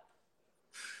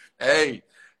 Hey,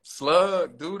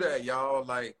 Slug, do that, y'all.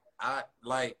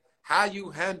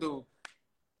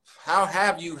 How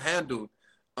have you handled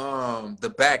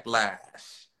the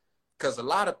backlash? Because a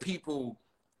lot of people,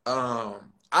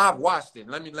 I've watched it.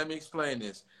 Let me explain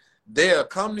this. They'll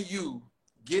come to you,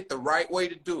 get the right way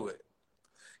to do it,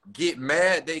 get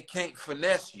mad they can't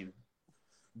finesse you,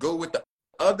 go with the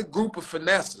other group of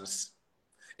finessers,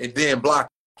 and then block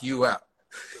you out.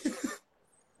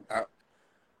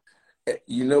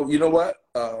 You know what?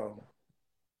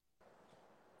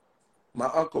 My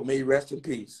uncle, may he rest in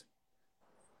peace.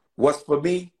 what's for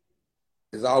me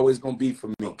is always gonna be for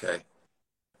me. Okay.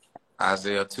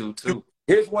 Isaiah 2:2.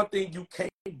 Here's one thing you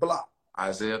can't block.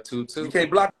 Isaiah 2:2. You can't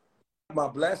block my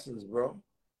blessings, bro.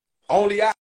 Only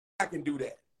I can do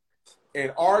that.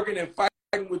 And arguing and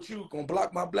fighting with you gonna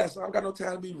block my blessings. I don't got no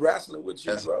time to be wrestling with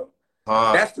you, bro.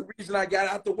 That's the reason I got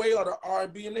out the way of the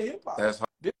R&B and the hip hop. That's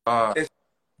hard. As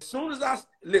soon as I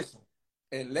listen,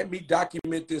 and let me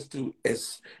document this too.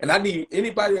 And I need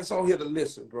anybody that's on here to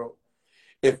listen, bro.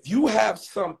 If you have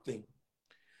something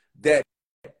that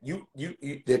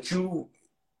it's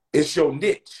your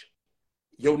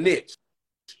niche,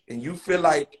 and you feel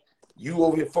like you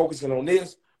over here focusing on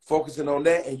this, focusing on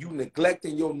that, and you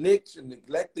neglecting your niche and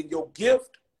neglecting your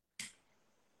gift,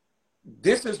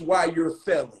 this is why you're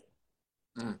failing.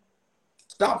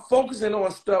 Stop focusing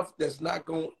on stuff that's not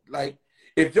going to, like,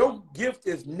 if your gift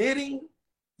is knitting,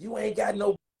 you ain't got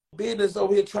no business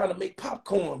over here trying to make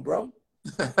popcorn, bro.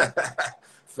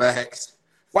 Facts.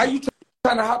 Why you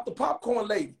trying to hop the popcorn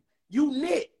lady? You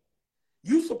knit.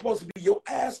 You supposed to be your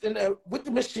ass in there with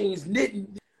the machines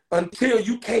knitting until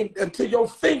your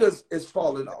fingers is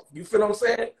falling off. You feel what I'm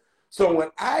saying? So when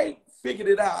I figured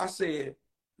it out, I said,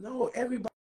 no,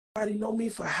 everybody know me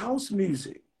for house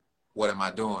music. What am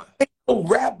I doing? I ain't no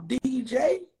rap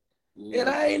DJ, and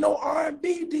I ain't no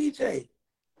R&B DJ.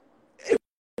 If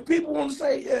people want to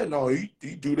say, yeah, no, he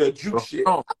do that juke shit.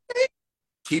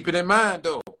 Keep it in mind,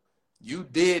 though. You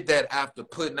did that after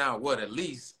putting out, what, at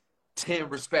least 10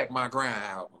 Respect My Grind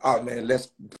albums. Oh, man,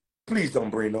 please don't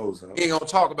bring those up. He ain't gonna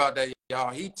talk about that,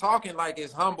 y'all. He talking like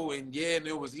it's humble and and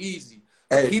it was easy.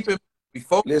 Hey, keep it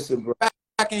before. Listen, bro. Back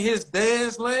in his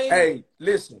dance lane. Hey,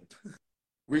 listen.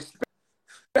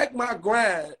 Respect My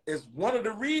Grind is one of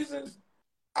the reasons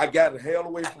I got the hell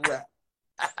away from rap.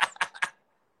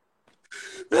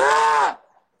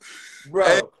 Bro,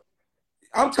 hey.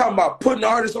 I'm talking about putting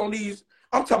artists on these.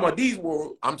 I'm talking about these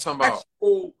world. I'm talking about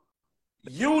actual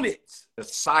units. The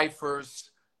ciphers,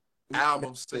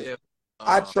 albums.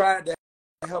 I tried to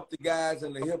help the guys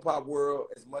in the hip hop world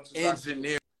as much as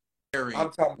engineering.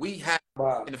 I'm talking. We had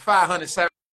in the 500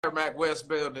 Mac West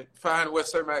building, 500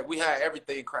 West Mac. We had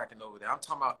everything cracking over there. I'm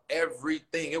talking about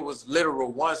everything. It was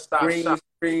literal one-stop shop.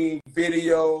 Screen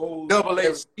videos. Double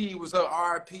AC was up.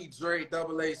 RP Dre.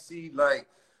 Double AC like.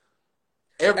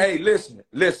 Hey, listen.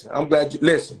 I'm glad you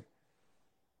listen.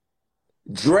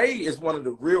 Dre is one of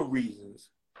the real reasons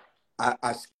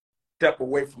I step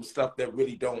away from stuff that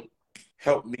really don't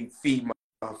help me feed my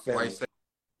family.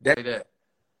 That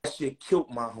shit killed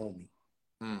my homie.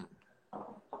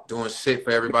 Doing shit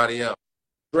for everybody else.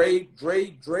 Dre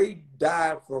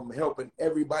died from helping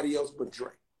everybody else but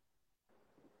Dre.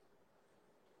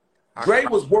 Dre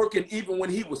was working even when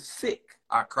he was sick.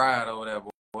 I cried over that,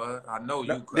 boy. I know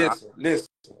you cried. Listen.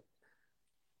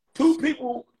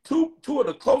 Two of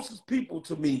the closest people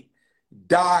to me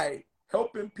died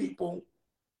helping people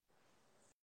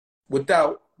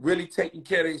without really taking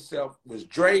care of themselves was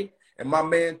Dre and my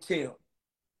man Tim.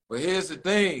 But here's the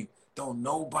thing. Don't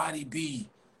nobody be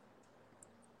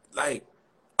like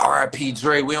RIP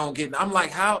Dre. We don't get. I'm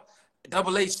like, how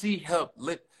Double AC helped?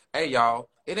 Hey, y'all,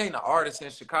 it ain't an artist in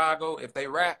Chicago if they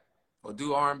rap or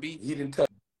do R&B. He didn't touch.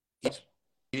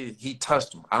 He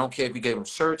touched them. I don't care if he gave them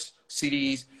shirts,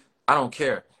 CDs. I don't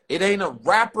care. It ain't a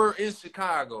rapper in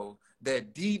Chicago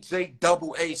that DJ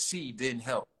Double AC didn't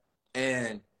help.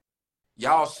 And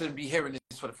y'all shouldn't be hearing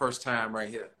this for the first time right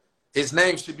here. His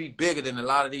name should be bigger than a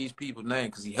lot of these people's names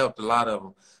because he helped a lot of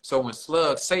them. So when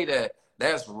Slug say that,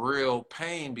 that's real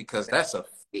pain because that's a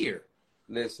fear.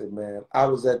 Listen, man, I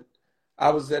was at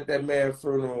that man's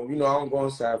funeral. You know, I don't go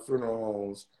inside funeral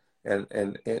homes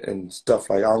and stuff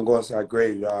like that. I don't go inside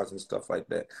graveyards and stuff like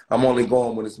that. I'm only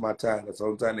going when it's my time. That's the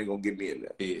only time they're going to get me in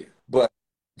there. Yeah. But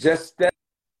just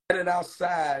standing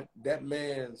outside that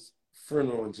man's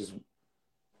funeral and just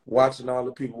watching all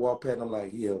the people walk past, I'm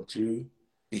like, he helped you.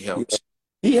 He helped.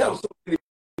 He helped so many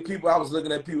people. I was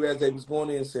looking at people as they was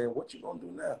going in saying, what you going to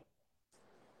do now?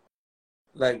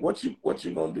 Like, what you going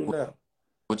to do now?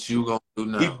 What you going to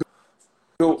do now? He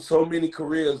built so many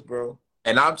careers, bro.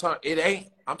 And I'm talking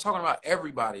about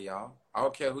everybody, y'all. I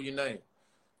don't care who you name.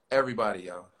 Everybody,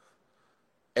 y'all.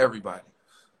 Everybody.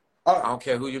 I don't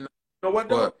care who you name. You know what,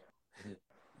 though?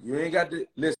 You ain't got to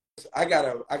listen. I got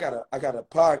a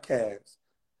podcast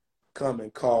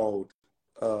coming called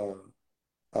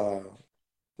wait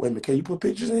a minute, can you put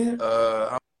pictures in here?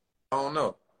 I don't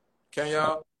know. Can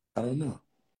y'all? I don't know.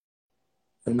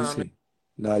 Let me see.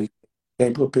 No, you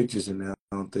can't put pictures in there,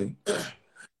 I don't think.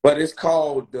 But it's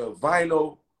called the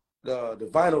Vinyl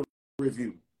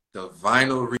Review. The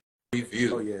Vinyl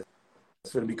Review. Oh yeah.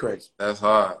 It's gonna be crazy. That's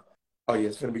hard. Oh yeah,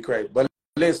 it's gonna be crazy. But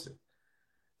listen,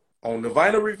 On the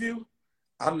vinyl review,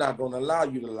 I'm not going to allow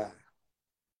you to lie.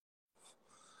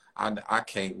 I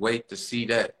can't wait to see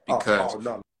that because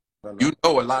no. You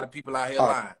know a lot of people out here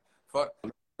lying. Fuck.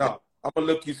 No, I'm going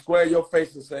to look you square in your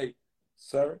face and say,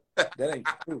 sir, that ain't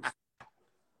true.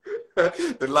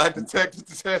 The lie detector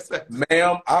test.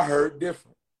 Ma'am, I heard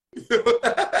different.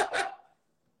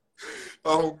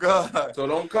 Oh, God. So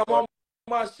don't come on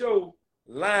my show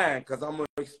lying, because I'm going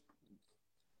to,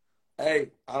 hey,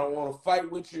 I don't want to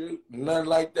fight with you, nothing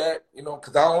like that, you know,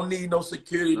 because I don't need no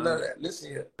security, none of that.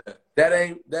 Listen here, that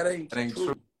ain't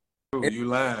true. You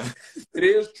lying. It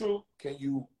is true. Can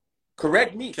you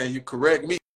correct me? Can you correct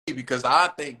me? Because I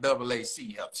think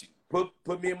AAC helps you.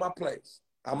 Put me in my place.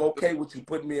 I'm okay with you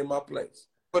putting me in my place.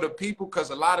 For the people, because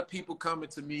a lot of people coming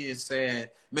to me and saying,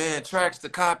 man, tracks the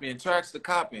copying.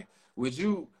 Would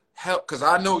you help? Because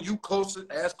I know you're closer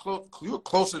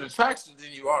to tracks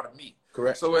than you are to me.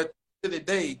 Correct. So at the end of the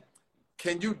day,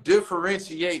 can you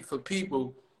differentiate for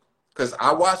people? Because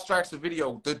I watched Tracks the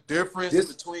video, the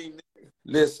difference between.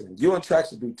 Listen, you and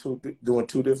Tracks are doing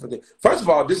two different things. First of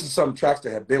all, this is something Tracks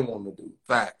have been wanting to do.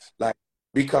 Facts. Like,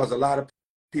 because a lot of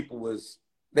people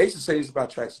they used to say this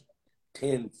about Tracks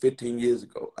 10, 15 years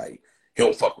ago. Like, he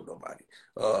don't fuck with nobody.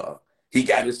 He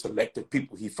got his selective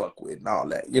people he fuck with and all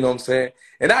that. You know what I'm saying?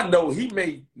 And I know he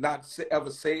may not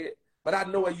ever say it, but I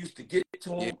know I used to get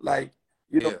to him. Like,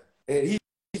 you know, and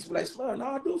he's like, son, no,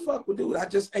 I do fuck with dude. I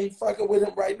just ain't fucking with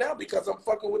him right now because I'm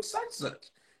fucking with such. You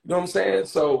know what I'm saying?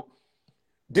 So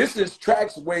this is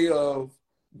Tracks' way of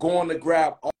going to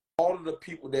grab all of the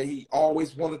people that he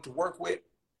always wanted to work with,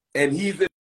 and he's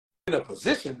in a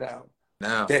position now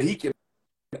that he can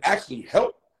actually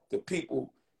help the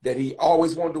people that he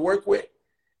always wanted to work with,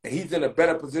 and he's in a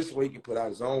better position where he can put out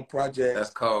his own project. That's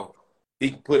cold.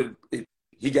 He can put it.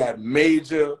 He got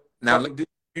major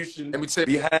distribution. Let me tell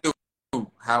you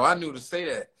how I knew to say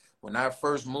that. When I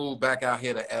first moved back out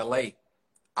here to L.A.,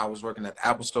 I was working at the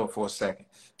Apple Store for a second.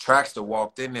 Traxter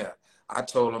walked in there. I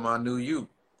told him I knew you.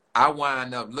 I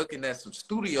wound up looking at some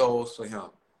studios for him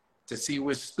to see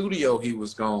which studio he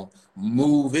was going to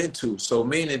move into. So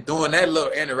meaning doing that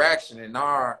little interaction and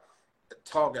our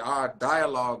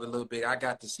dialogue a little bit, I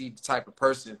got to see the type of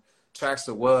person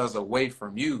Traxter was away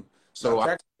from you.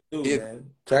 So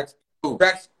Tracks,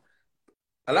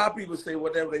 a lot of people say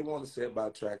whatever they want to say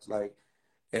about Tracks, like,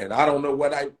 and I don't know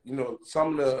what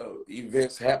some of the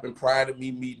events happened prior to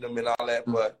me meeting him and all that,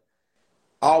 but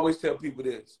I always tell people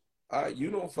this: you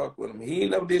don't fuck with him. He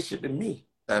ain't never did shit to me.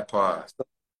 That part. So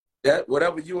that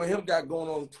whatever you and him got going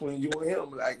on between you and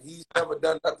him, like, he's never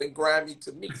done nothing grimy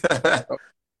to me.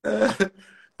 I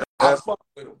fuck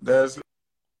with him.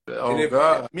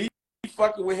 God. If me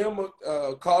fucking with him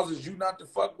causes you not to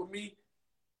fuck with me,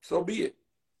 so be it.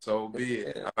 So be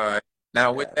it. All right.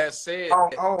 Now, with that said,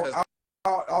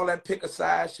 all that pick a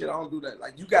side shit, I don't do that.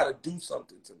 Like, you got to do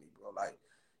something to me, bro. Like,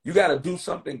 you got to do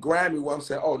something grimy where I'm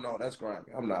saying, oh, no, that's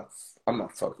grimy. I'm not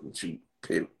fucking with you,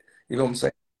 period. You know what I'm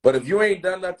saying? But if you ain't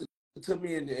done nothing to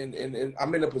me and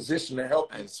I'm in a position to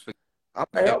help you, I'm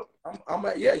going to help.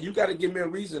 You got to give me a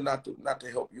reason not to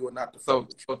help you or not to fuck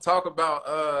with you. So talk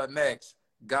about next,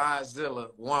 Godzilla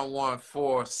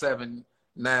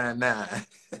 114799.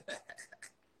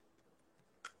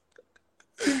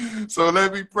 So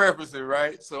let me preface it,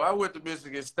 right? So I went to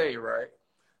Michigan State, right?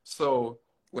 So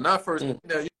when I first, I'm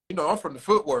from the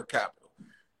footwork capital.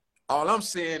 All I'm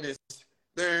seeing is,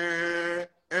 and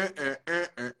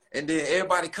then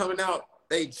everybody coming out,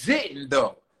 they jitting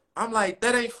though. I'm like,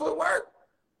 that ain't footwork.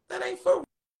 That ain't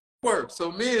footwork.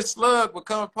 So me and Slug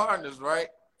become partners, right?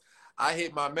 I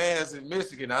hit my mans in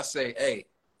Michigan. I say, hey,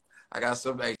 I got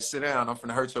something. Hey, sit down. I'm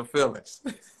finna hurt your feelings.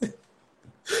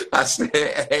 I said,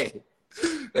 hey,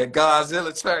 that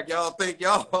Godzilla track, y'all think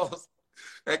y'all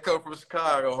that come from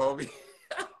Chicago, homie.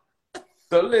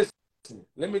 So listen,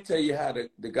 let me tell you how the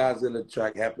Godzilla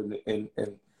track happened in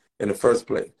the first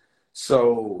place.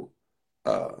 So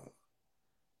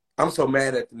I'm so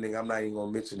mad at the nigga, I'm not even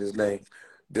gonna mention his name.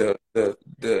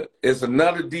 It's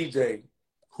another DJ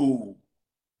who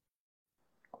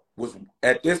was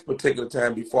at this particular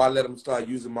time, before I let him start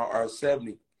using my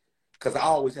R70, because I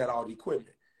always had all the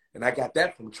equipment. And I got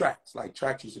that from Tracks. Like,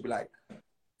 Tracks used to be like,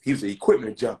 he was an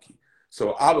equipment junkie.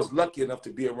 So I was lucky enough to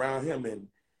be around him, and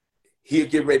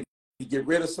he'd get ready to get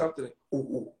rid of something.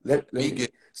 Let me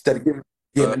get, instead of giving,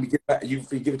 let me get back. You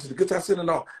give it to the Guitar Center?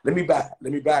 No, let me buy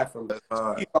it from him.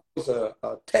 He was a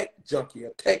tech junkie, a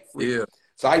tech freak. Yeah.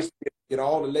 So I used to get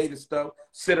all the latest stuff,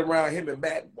 sit around him and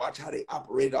Matt, watch how they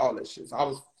operated all that shit. So I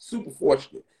was super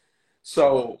fortunate.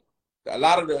 So a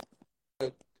lot of the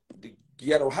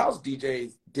ghetto house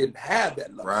DJs didn't have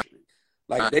that luxury.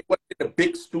 Like they went in the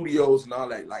big studios and all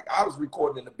that. Like I was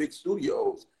recording in the big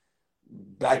studios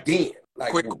back then.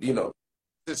 Like you know.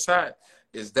 Is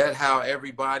that how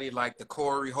everybody like the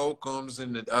Corey Holcombs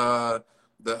and the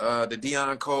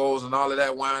Deacon Coles and all of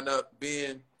that wind up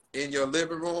being in your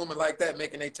living room and like that,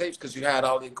 making their tapes because you had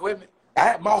all the equipment?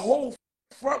 My whole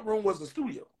front room was a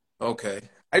studio. Okay.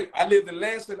 I lived in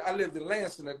Lansing. I lived in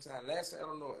Lansing at the time, Lansing,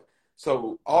 Illinois.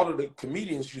 So all of the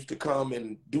comedians used to come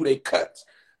and do their cuts.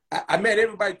 I met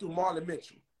everybody through Marlon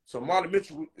Mitchell. So Marlon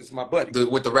Mitchell is my buddy.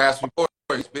 With the raspy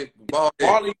voice, big ball head.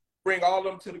 Marlon bring all of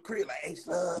them to the crib like, hey,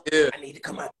 son, I need to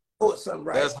come out and do something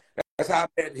right. That's how I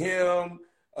met him,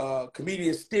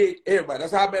 comedian Stick, everybody.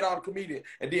 That's how I met all the comedians.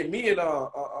 And then me and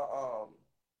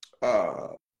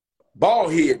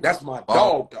Ballhead, that's my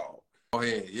dog.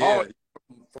 Ballhead, yeah.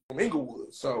 From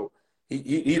Inglewood. So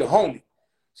he the homie.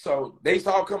 So they used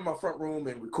to all come in my front room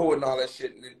and recording all that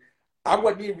shit. And then I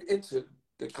wasn't even into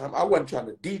I wasn't trying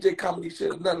to DJ comedy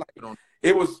shit or nothing like that.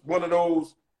 It was one of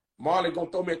those, Marlon gonna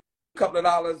throw me a couple of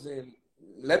dollars and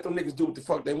let them niggas do what the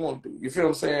fuck they want to do. You feel what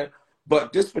I'm saying?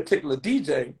 But this particular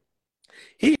DJ,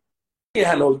 he didn't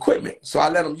have no equipment. So I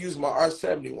let him use my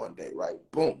R70 one day, right?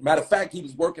 Boom. Matter of fact, he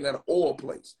was working at an oil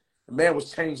place. The man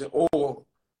was changing oil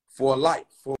for life.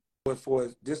 For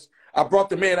this, I brought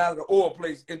the man out of the oil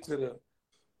place into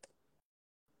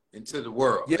the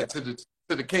world, yeah, to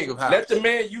the king of house. Let the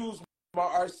man use my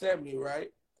R70,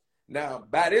 right? Now,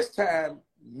 by this time,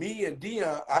 me and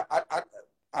Dion,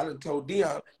 I done told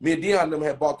Dion, me and Dion them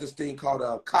had bought this thing called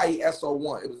a Kai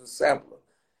SO1. It was a sampler.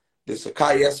 This a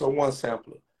Kai SO1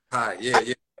 sampler. Yeah.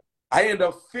 I ended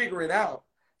up figuring out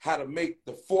how to make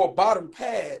the 4 bottom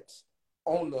pads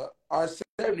on the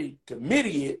R70 to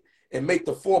MIDI it and make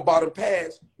the 4 bottom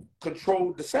pads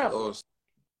control the sound. Oh,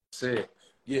 sick.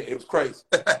 Yeah, it was crazy.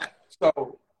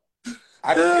 So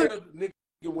I tell the nigga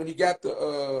when he got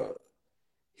the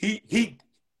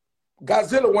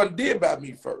Godzilla one did by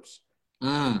me first.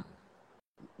 The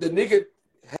nigga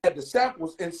had the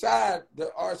samples inside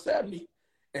the R70,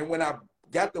 and when I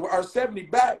got the R70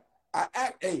 back,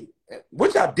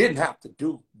 which I didn't have to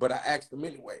do, but I asked him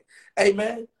anyway. Hey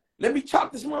man, let me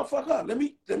chop this motherfucker up. Let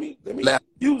me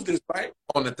use this, right?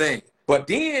 On the thing. But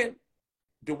then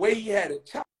the way he had it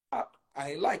chopped,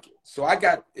 I ain't like it. So I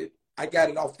got it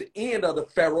off the end of the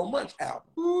Pharaoh Munch album.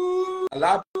 Ooh. A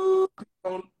lot of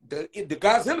people, the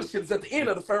Godzilla shit is at the end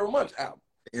of the Pharaoh Munch album.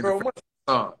 Pharaoh Munch.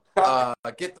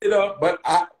 Get it up, but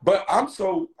I'm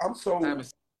so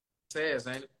says,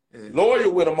 ain't it?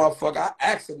 Loyal with a motherfucker. I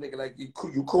asked a nigga like, you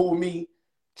cool with me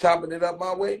chopping it up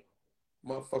my way?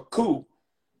 Motherfucker, cool.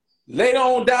 Later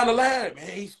on down the line,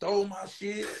 man, he stole my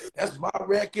shit. That's my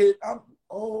record.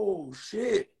 Oh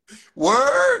shit.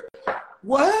 Word?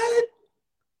 What?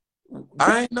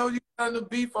 I ain't know you got the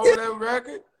beef over that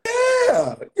record.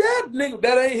 Yeah, nigga,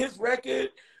 that ain't his record.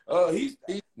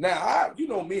 Now you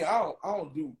know me. I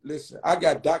don't do. Listen, I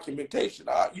got documentation.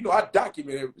 I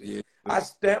document everything. Yeah. I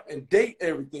stamp and date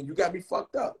everything. You got me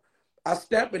fucked up. I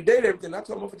stamp and date everything. I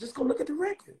told him, just go look at the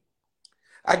record.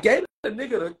 I gave the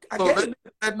nigga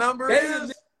that number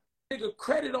is nigga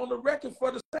credit on the record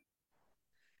for the sample,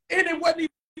 and it wasn't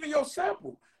even your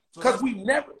sample because we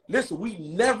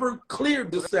never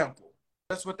cleared the sample.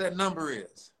 That's what that number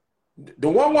is. The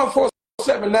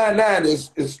 114799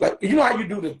 is like, you know how you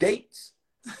do the dates.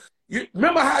 You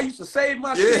remember how I used to save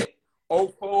my shit?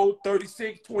 04,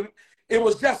 36, 20. It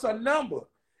was just a number.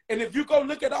 And if you go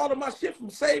look at all of my shit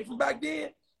saved from back then,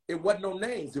 it wasn't no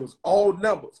names. It was all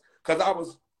numbers. Because I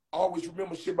was always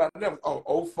remember shit by numbers.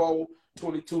 04,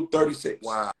 22, 36.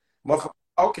 Wow.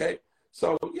 Okay.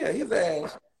 So, yeah, his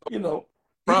ass, and the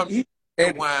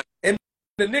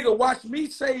nigga watched me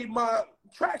save my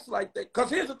tracks like that. Because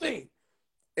here's the thing.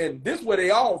 And this is where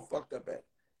they all fucked up at.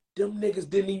 Them niggas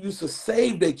didn't even used to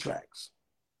save their tracks.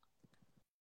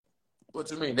 What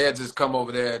you mean? They'll just come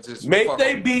over there and just make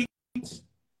they beats,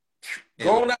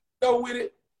 go on out go with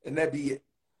it, and that be it.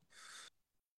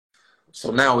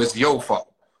 So now it's your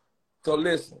fault. So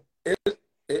listen,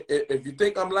 if you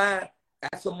think I'm lying,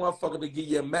 ask a motherfucker to give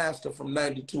you a master from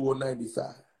 92 or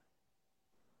 95.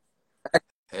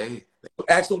 Hey.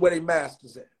 Ask them where they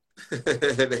masters at.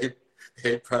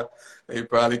 they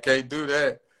probably can't do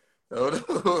that.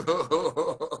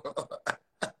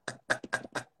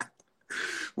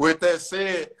 With that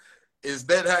said, is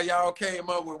that how y'all came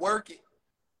up with Work It?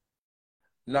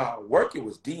 Nah, Work It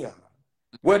was Dion.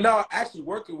 Well, no, actually,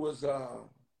 Work It was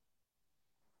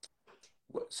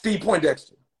Steve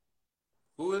Poindexter.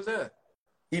 Who is that?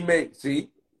 He made,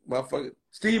 motherfucker.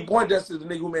 Steve Poindexter is the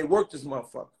nigga who made Work This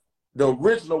Motherfucker. The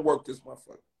original Work This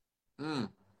Motherfucker.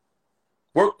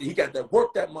 He got that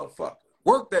Work That Motherfucker.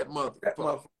 Work That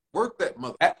Motherfucker. Work that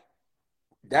mother.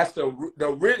 That's the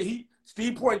real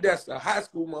Steve Poindexter, high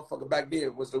school motherfucker back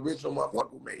then, was the original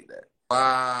motherfucker who made that.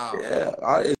 Wow.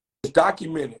 Yeah, it's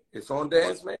documented. It's on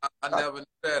Dance Man. I never knew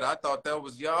that. I thought that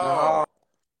was y'all.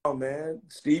 No, man.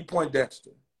 Steve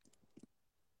Poindexter.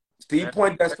 Steve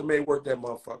Poindexter made work that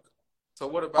motherfucker. So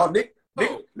what about Nick,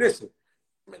 listen.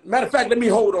 Matter of fact, let me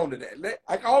hold on to that.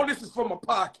 All this is from a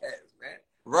podcast, man.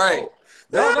 Right.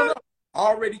 No. I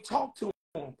already talked to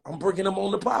him. I'm bringing him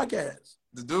on the podcast.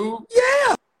 The dude?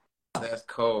 Yeah. That's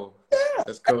cool. Yeah.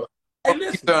 That's cool. Hey,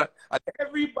 listen.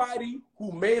 Everybody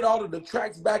who made all of the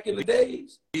tracks back in the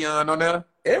days. Deacon on there?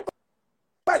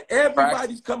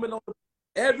 Everybody's coming on.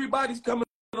 Everybody's coming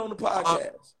on the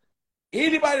podcast.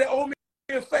 Anybody that owe me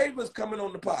a favor is coming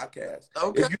on the podcast.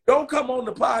 Okay. If you don't come on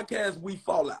the podcast, we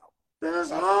fall out. That's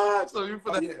hard. So you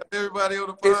put everybody on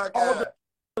the podcast. It's called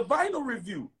the vinyl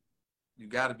review. You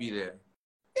got to be there.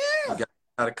 Yeah. You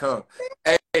got to come.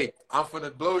 Hey, I'm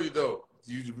finna blow you though.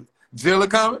 Jilla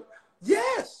coming?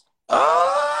 Yes.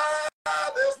 Oh,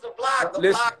 this the block. The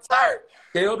block turn.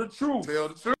 Tell the truth. Tell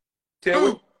the truth.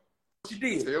 Tell what you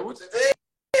did. Tell what you did.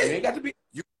 You ain't got to be.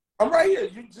 I'm right here.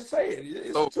 You just say it.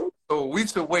 It's the truth. So we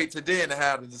should wait till then to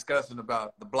have the discussion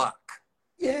about the block.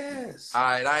 Yes. All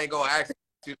right, I ain't gonna ask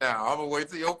you now. I'm gonna wait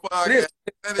till your podcast.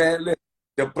 Listen,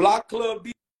 the block club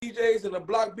DJs and the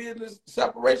block business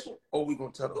separation. Oh, we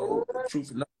gonna tell the whole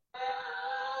truth.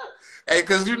 Hey,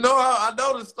 cause you know I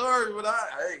know the story, but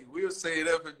we'll say it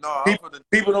if no.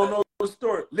 People don't know the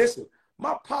story. Listen,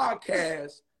 my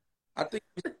podcast, I think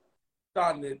we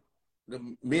started in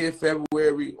the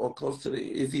mid-February or close to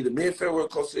it's either mid-February or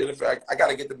close to the end of February. I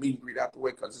gotta get the meet and greet out the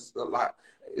way because it's a lot.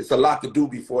 It's a lot to do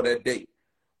before that date.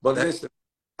 But listen,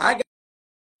 I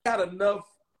got enough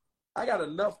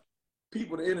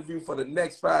people to interview for the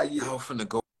next 5 years. I'm finna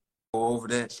go over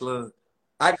that, Slug.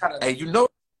 I got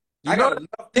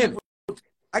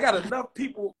enough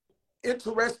people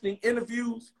interesting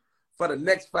interviews for the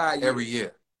next 5 years. Every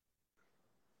year.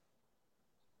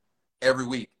 Every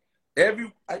week.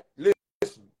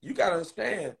 Listen, you gotta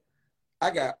understand, I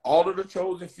got all of the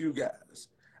chosen few guys.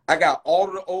 I got all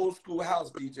of the old school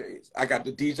house DJs. I got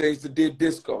the DJs that did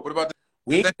disco. What about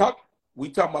we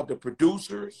talking about the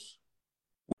producers.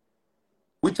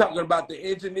 We talking about the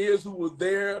engineers who were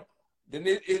there,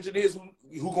 the engineers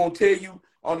who gonna tell you,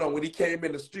 oh no, when he came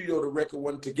in the studio, the record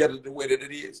wasn't together the way that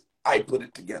it is. I put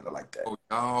it together like that. Oh,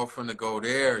 y'all finna go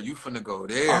there. You finna go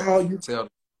there. Oh, you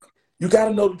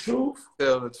gotta know the truth.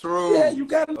 Tell the truth. Yeah, you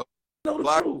gotta know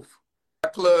the truth.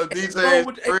 Club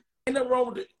DJs. Ain't nothing wrong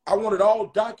with it. I want it all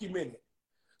documented.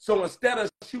 So instead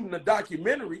of shooting a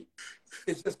documentary,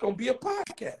 it's just gonna be a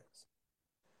podcast.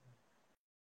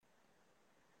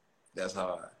 That's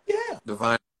hard. Yeah.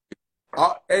 Divine.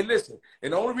 Hey, listen,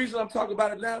 and the only reason I'm talking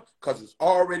about it now, because it's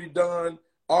already done,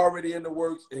 already in the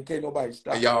works, and can't nobody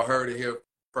stop it. Y'all heard it here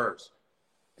first.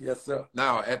 Yes, sir.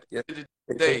 Now, at the end of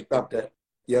the day, stop that.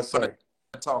 Yes, sir.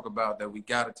 Talk about that. We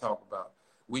got to talk about.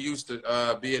 We used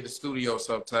to be in the studio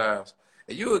sometimes,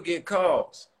 and you would get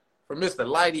calls from Mr.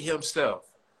 Lighty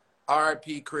himself,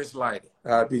 R.I.P. Chris Lighty.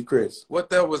 R.I.P. Chris. What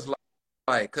that was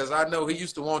like, because I know he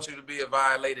used to want you to be a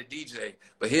violated DJ,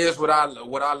 but here's what I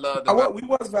loved about. We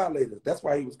was violators. That's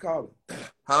why he was calling.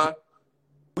 Huh?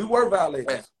 We were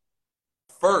violators.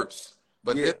 First,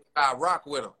 but this guy rock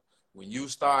with him. When you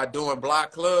start doing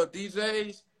block club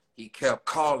DJs, he kept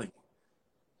calling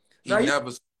you.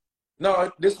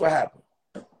 No, this what happened.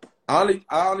 I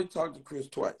only talked to Chris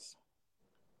twice,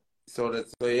 so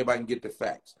everybody can get the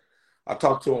facts. I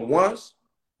talked to him once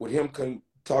with him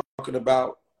talking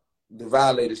about the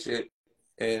Violator shit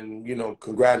and,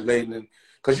 congratulating him.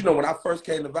 Because, when I first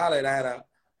came to Violator, I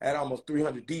had almost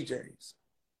 300 DJs.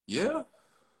 Yeah.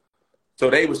 So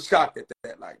they was shocked at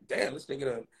that. Like, damn, this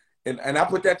nigga and I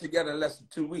put that together in less than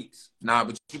 2 weeks. Nah,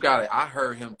 but you got it. I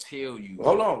heard him tell you.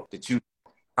 Hold on. That you.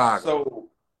 So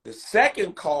the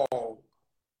second call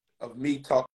of me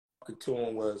talking to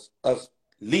him was us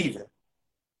leaving.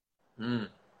 And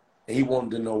he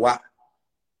wanted to know why.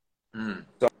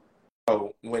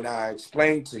 So when I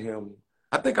explained to him,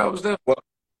 I think I was there.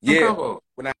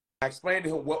 When I explained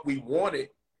to him what we wanted,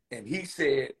 and he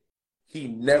said he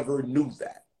never knew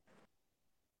that.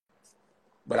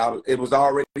 But it was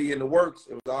already in the works.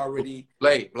 It was already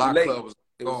late. Block late. Club was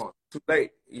gone. Was too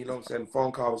late. You know what I'm saying? The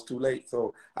phone call was too late.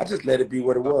 So I just let it be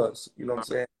what it was. You know what I'm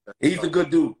saying? He's a good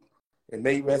dude. And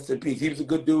may he rest in peace. He was a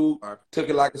good dude. Took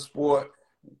it like a sport.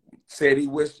 Said he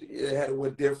wished it had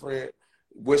went different.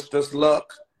 Wished us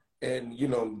luck. And,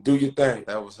 do your thing.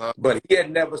 That was hard. But he had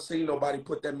never seen nobody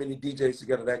put that many DJs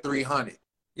together. That 300.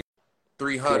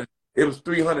 300. It was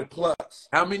 300 plus.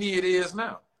 How many it is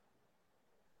now?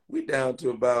 We down to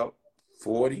about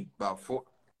 40. About 4.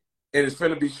 And it's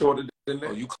finna be shorter than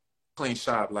that. Oh, you clean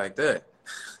shop like that.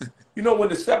 You know, when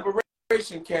the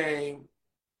separation came,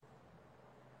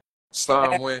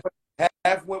 Some went.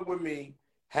 Half went with me,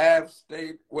 half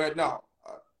stayed. Well, no,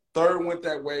 a third went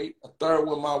that way, a third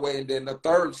went my way, and then the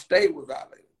third stayed with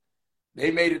Valley. They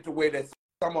made it the way that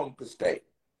some of them could stay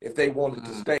if they wanted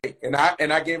to stay, and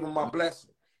I gave them my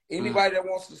blessing. Anybody that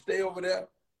wants to stay over there,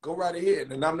 go right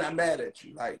ahead, and I'm not mad at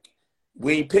you. Like,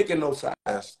 we ain't picking no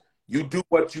sides. You do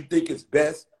what you think is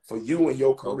best for you and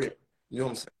your career. Okay. You know what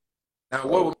I'm saying? Now,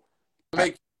 what would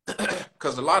make?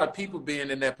 Because a lot of people being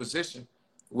in that position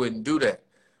wouldn't do that.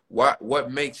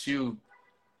 What makes you?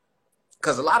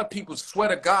 Because a lot of people swear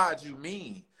to God you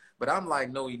mean, but I'm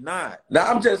like, no, you're not. Now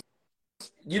I'm just.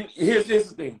 Here's the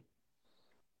thing.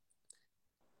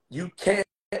 You can't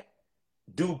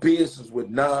do business with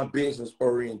non-business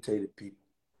orientated people.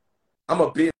 I'm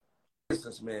a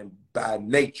businessman by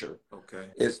nature. Okay.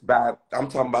 I'm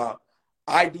talking about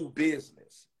I do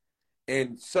business.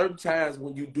 And certain times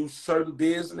when you do certain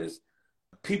business,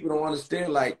 people don't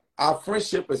understand, like, our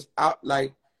friendship is out,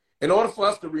 like, in order for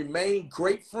us to remain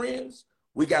great friends,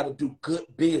 we got to do good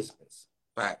business.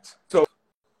 Facts. So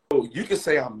you can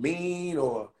say I'm mean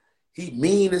or he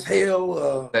mean as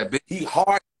hell, he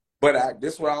hard, but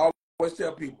this is what I always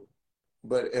tell people.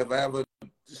 But if I ever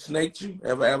snaked you,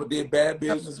 ever did bad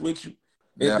business with you,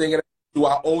 do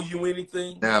I owe you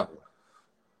anything?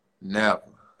 Never.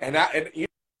 And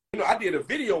I did a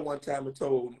video one time and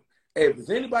told, hey, if there's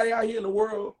anybody out here in the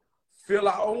world feel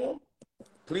I owe them,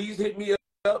 please hit me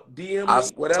up, DM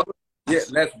me, whatever. Yeah,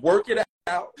 let's work it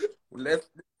out.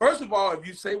 First of all, if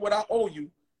you say what I owe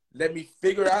you, let me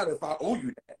figure out if I owe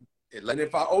you that. And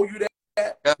if I owe you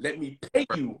that, let me pay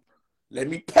you. Let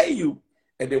me pay you,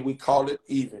 and then we call it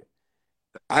even.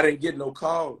 I didn't get no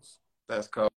calls. That's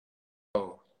cool.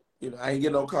 You know, I ain't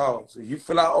get no calls. If you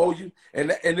feel I owe you,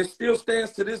 and it still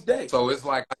stands to this day. So it's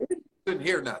like I couldn't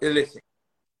hear nothing. And listen,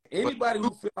 anybody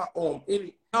who feel I owe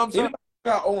them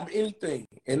I owe them anything,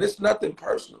 and it's nothing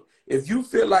personal. If you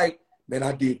feel like, man,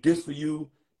 I did this for you,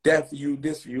 that for you,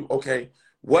 this for you, okay,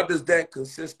 what does that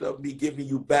consist of, me giving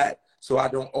you back so I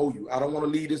don't owe you? I don't want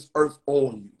to leave this earth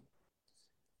on you.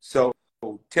 So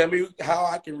tell me how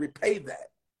I can repay that.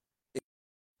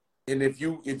 And if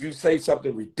you say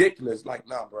something ridiculous, like,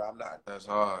 nah, bro, I'm not. That's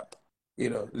hard. You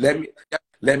know, let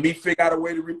me figure out a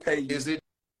way to repay you. Is it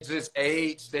just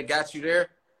age that got you there?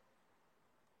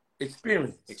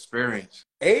 Experience.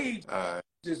 Age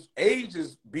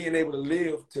is being able to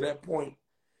live to that point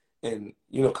and,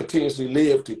 you know, continuously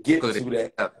live to get to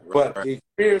that. Right. But the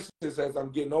experiences as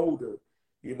I'm getting older,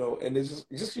 you know, and it's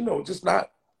just you know, just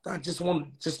not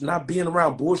being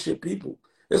around bullshit people.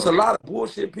 There's a lot of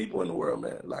bullshit people in the world,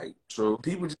 man. Like, true.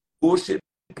 People just bullshit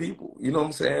people. You know what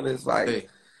I'm saying? It's like,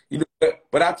 you know,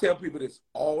 but I tell people this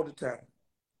all the time.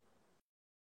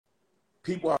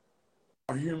 People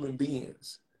are human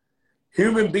beings.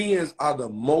 Human beings are the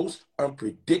most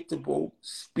unpredictable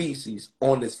species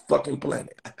on this fucking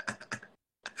planet.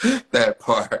 That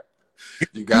part.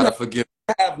 You gotta forgive.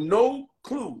 You have no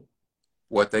clue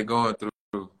what they're going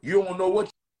through. You don't know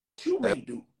what you may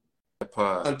do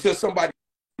until somebody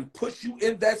puts you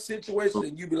in that situation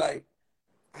and you be like,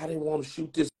 I didn't want to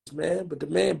shoot this man, but the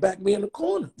man backed me in the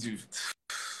corner.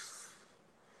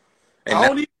 And I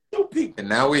don't even shoot people. And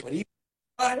now but he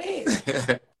my hand.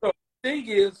 So the thing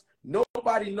is,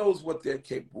 nobody knows what they're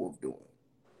capable of doing.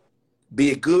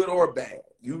 Be it good or bad.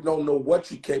 You don't know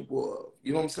what you're capable of.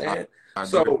 You know what I'm saying?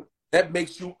 So that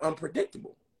makes you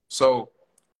unpredictable. So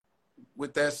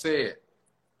with that said,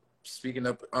 speaking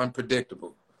of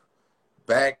unpredictable,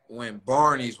 back when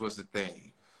Barney's was the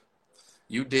thing,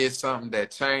 you did something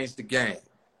that changed the game.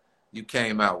 You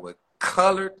came out with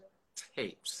colored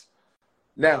tapes.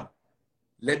 Now,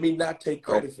 let me not take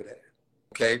credit for that.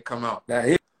 Okay, come on. Now,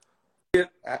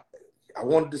 I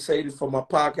wanted to say this for my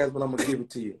podcast, but I'm going to give it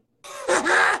to you.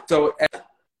 So,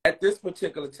 at this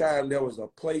particular time, there was a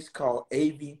place called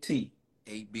AVT.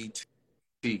 AVT.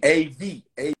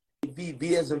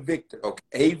 V as in Victor.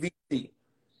 Okay. AVT.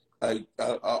 An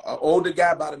older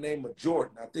guy by the name of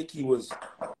Jordan. I think he was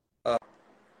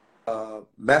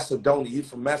Macedonia. He's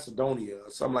from Macedonia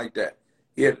or something like that.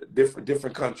 He had a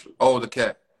different country. Oh, the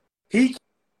cat. He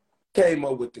came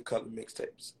up with the color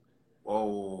mixtapes.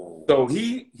 Whoa. So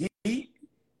we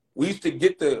used to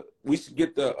get the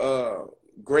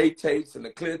gray tapes and the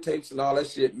clear tapes and all that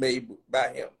shit made by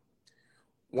him.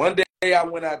 One day I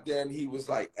went out there and he was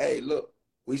like, hey, look,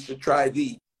 we should try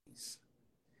these.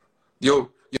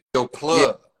 Yo,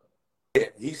 plug.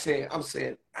 Yeah. I'm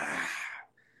saying,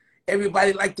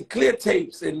 everybody liked the clear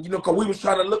tapes. And, you know, because we was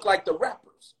trying to look like the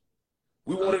rappers.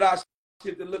 We wanted our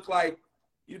shit to look like,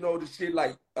 you know, the shit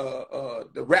like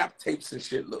the rap tapes and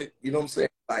shit look. You know what I'm saying?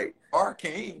 Like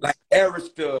Arcane. Like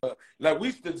Arista. Like we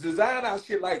used to design our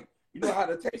shit like, you know how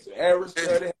the tapes of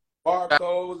Arista, they had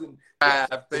barcodes and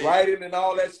the writing and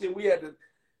all that shit. We had to.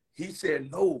 He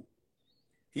said no.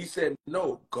 He said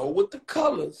no. Go with the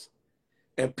colors,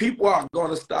 and people are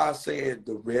gonna start saying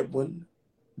the red one,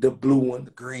 the blue one,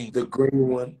 the green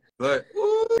one. But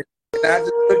and I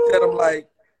just looked at him like,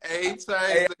 he changed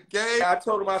the game. I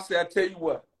told him, I said, I tell you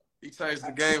what. He changed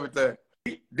the game with that.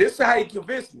 This is how he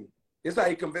convinced me. This is how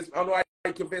he convinced me. I don't know how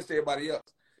he convinced everybody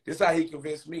else. This is how he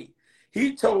convinced me.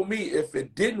 He told me if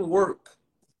it didn't work,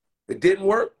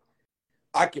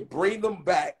 I could bring them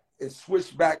back and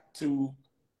switch back to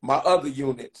my other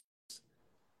units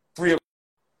free of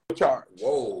charge.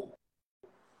 Whoa.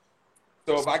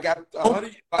 So if I got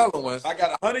 100, I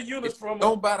got 100 units from them.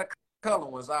 Don't buy the color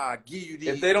ones. I'll give you these.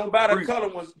 If they don't buy the color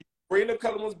ones, bring the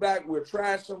color ones back. We'll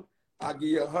trash them. I'll give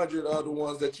you 100 other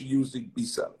ones that you usually be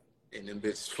selling. And them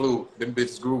bitches flew. Them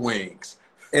bitches grew wings.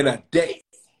 In a day.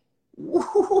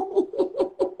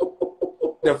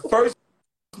 The first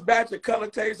batch of color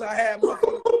tapes I had, damn.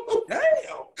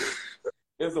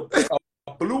 It's a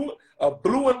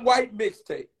blue and white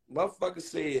mixtape. Motherfucker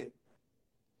said,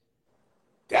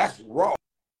 that's raw.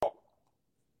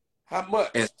 How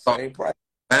much? Same price.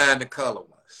 And the color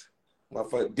ones.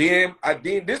 Motherfucker.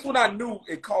 Then this one I knew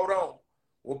it caught on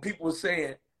when people were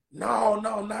saying, no,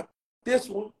 not this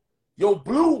one. Your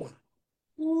blue one.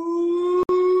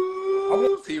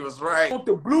 He was right. I want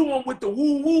the blue one with the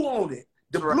woo-woo on it.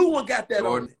 The blue one got that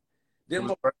on it.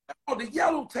 Then I want the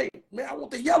yellow tape. Man, I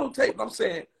want the yellow tape. I'm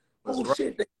saying, oh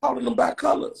shit, they calling them by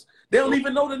colors. They don't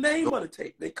even know the name of the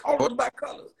tape. They calling them by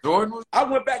colors. I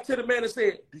went back to the man and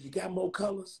said, do you got more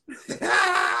colors?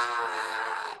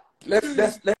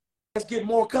 let's get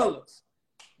more colors.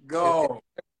 Go.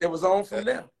 It was on from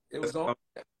there. It was on.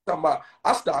 Talking about,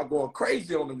 I started going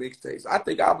crazy on the mixtapes. I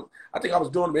think I was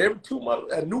doing them every 2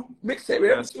 months, a new mixtape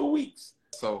every 2 weeks.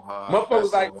 So hard. Motherfucker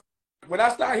was like, when I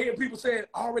started hearing people saying,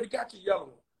 I already got your yellow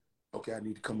one. Okay, I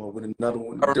need to come up with another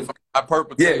one. I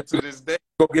purple to this day.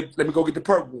 Let me go get the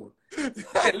purple one.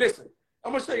 And listen,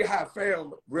 I'm gonna show you how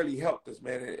fam really helped us,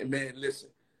 man. And man, listen,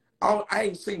 I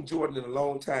ain't seen Jordan in a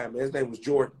long time. Man. His name was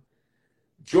Jordan.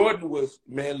 Jordan was,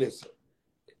 man, listen.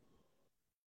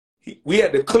 We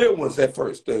had the clear ones at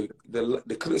first, the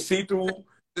clear see-through.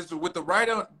 This is with the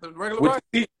regular right?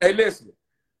 Hey, listen.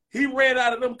 He ran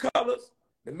out of them colors.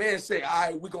 The man said, all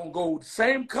right, we're going to go with the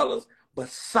same colors, but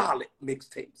solid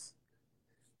mixtapes.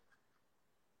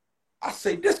 I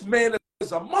say, this man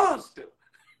is a monster,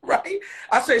 right?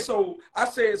 I said, so.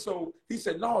 He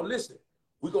said, no, listen,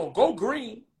 we're going to go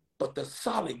green, but the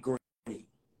solid green.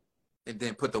 And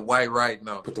then put the white right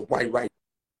now. Put the white right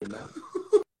now.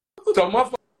 So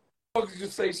motherfuckers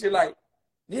just say shit like,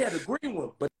 yeah, the green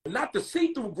one, but not the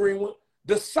see-through green one,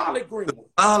 the solid green one.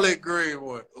 Solid green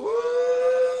one.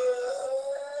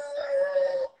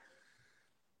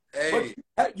 Hey,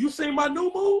 but you seen my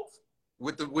new move?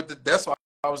 With the that's why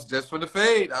I was just for the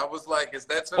fade. I was like, is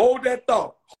that hold that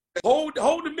thought? Hold the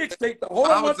mixtape. Hold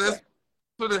on. I was just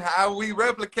for how we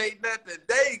replicating that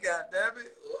today. God damn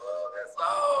it! That's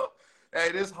all.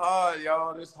 Hey, this hard,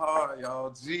 y'all. This hard,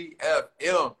 y'all.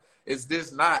 GFM. Is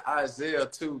this not Isaiah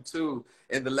 2:2?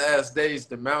 In the last days,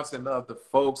 the mountain of the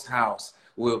folks' house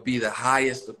will be the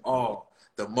highest of all.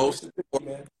 The most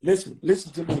important.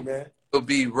 Listen to me, man. Will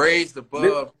be raised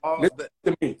above all the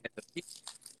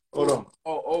Hold on.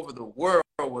 All over the world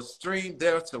will stream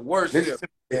there to worship. Listen,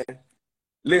 man.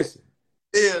 Listen.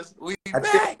 We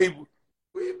back.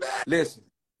 We back. Listen,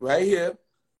 right here.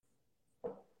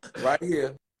 Right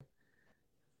here.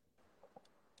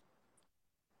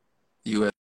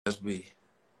 USB.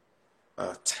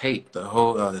 Tape the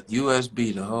whole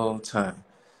USB the whole time.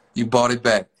 You bought it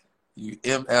back. You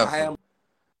MF. I am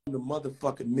the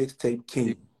motherfucking mixtape king.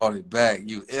 You bought it back.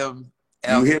 You MF.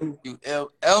 You hear me? You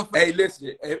MF. Hey,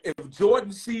 listen. If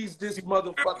Jordan sees this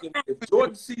motherfucking,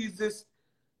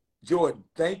 Jordan,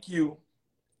 thank you.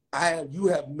 You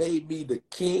have made me the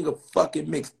king of fucking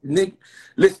mix. Listen,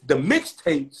 the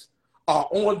mixtapes are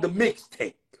on the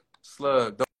mixtape.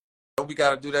 Slug, don't we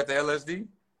gotta do that to LSD?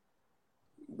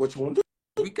 What you want to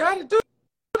do? We gotta do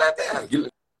that there.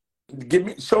 Give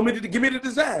me the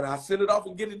design. I'll send it off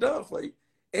and get it done for you,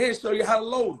 and show you how to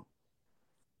load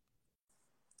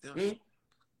them.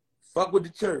 Fuck with the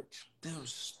church. Them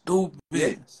stupid.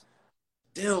 Yes.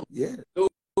 Them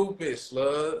stupid,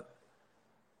 Slug.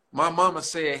 My mama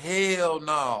said, hell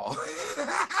no.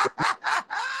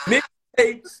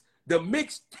 The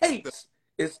mixtapes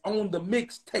is on the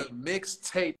mixtape. The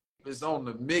mixtape is on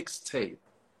the mixtape.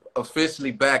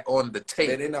 officially back on the tape.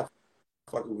 Man, they not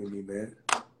fucking with me, man.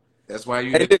 That's why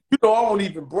you. And then, you know I don't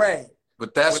even brag.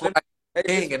 But that's why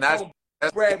King, and that's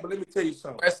brag. But let me tell you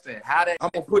something. Question: How that? I'm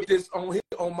gonna put this on here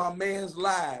on my man's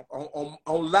live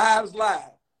on Live's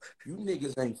live. You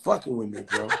niggas ain't fucking with me,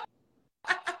 bro.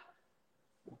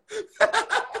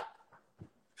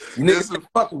 You niggas ain't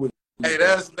fucking with me. Hey,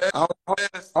 I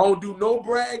don't do no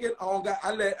bragging.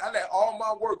 I let all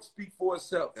my work speak for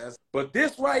itself. But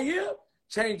this right here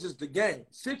changes the game.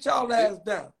 Sit y'all ass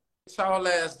down. Sit y'all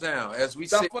ass down. As we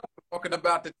sit talking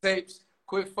about the tapes,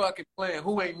 quit fucking playing.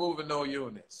 Who ain't moving no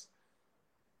units?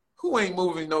 Who ain't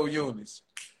moving no units?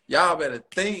 Y'all better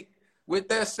think. With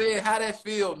that said, how that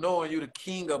feel knowing you the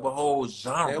king of a whole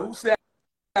genre? Man, who said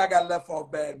I got left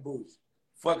off Bad Booze?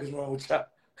 Fuck is wrong with y'all?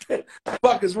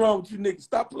 Fuck is wrong with you niggas?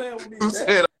 Stop playing with me, Who man.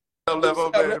 said I left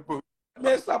off Bad Boozy?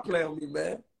 Man, stop playing with me,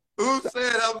 man. Who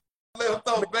said I left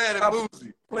off Bad and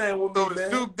Boozy? Playing with me, man.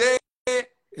 Snoop dead?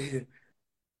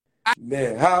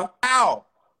 Man, how?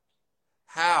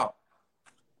 How?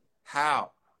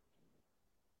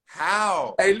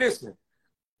 Hey, listen.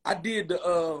 I did the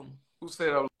Who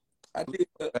said I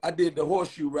did the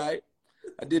horseshoe, right?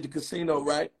 I did the casino,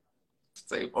 right?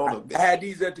 I had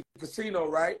these at the casino,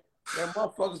 right? Man,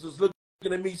 motherfuckers was looking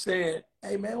at me saying,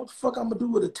 "Hey, man, what the fuck I'm gonna do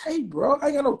with a tape, bro? I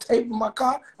ain't got no tape in my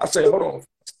car." I say, hold on,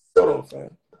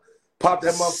 fam. Pop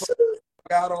that motherfucker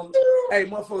out on. Hey,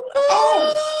 motherfucker.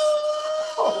 Oh.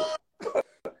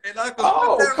 And I can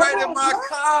put that right in my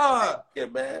car. Yeah,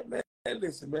 man.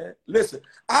 Listen.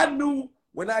 I knew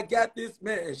when I got this,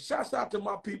 man, and shouts out to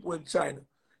my people in China.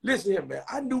 Listen here, man.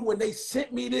 I knew when they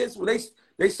sent me this, when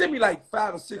they sent me like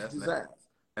 5 or 6 designs.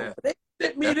 Yeah. They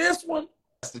sent me this one.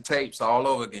 That's the tapes all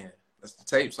over again.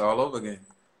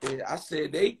 Yeah, I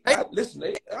said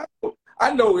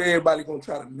I know everybody gonna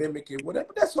try to mimic it,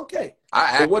 whatever. That's okay.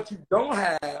 But what you don't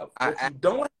have,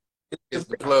 is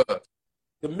the plug.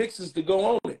 The mixes to go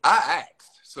on it. I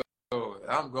asked, so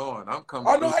I'm going. I'm coming.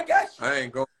 Oh no, I got you. I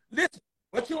ain't going. Listen,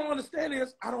 what you don't understand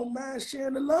is I don't mind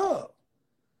sharing the love.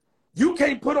 You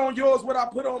can't put on yours what I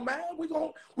put on mine. We're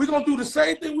gonna do the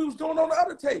same thing we was doing on the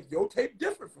other tape. Your tape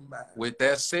different from mine. With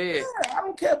that said, I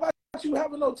don't care about you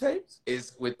having no tapes.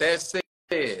 With that said,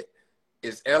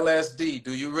 it's LSD.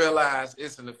 Do you realize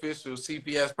it's an official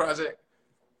CPS project?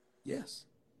 Yes.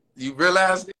 You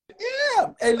realize it? Yeah.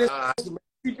 Hey, listen,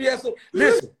 CPS.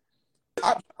 Listen.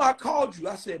 I called you.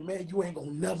 I said, man, you ain't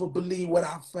gonna never believe what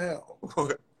I found.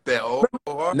 That old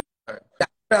hard drive. I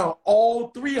found all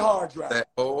 3 hard drives. That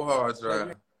old hard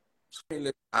drive.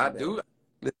 I do.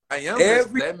 I am.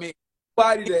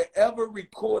 Everybody that ever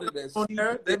recorded that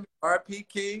that mean RP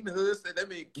King, the Hood said that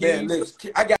mean King. Man,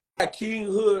 listen, I got King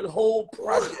Hood whole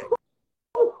project.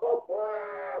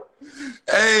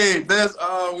 Hey, that's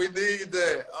all we need.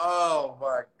 That. Oh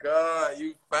my God,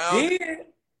 you found it.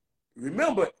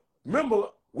 Remember,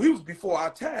 we was before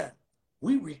our time.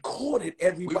 We recorded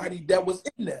everybody that was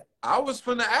in there. I was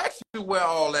finna ask you where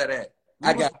all that at.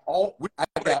 I got all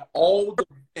the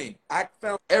things. I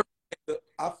found everything.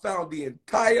 I found the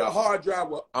entire hard drive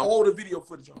with all the video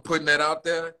footage on. Putting that out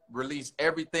there, release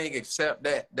everything except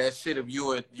that shit of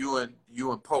you and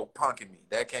Pope punking me.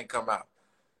 That can't come out.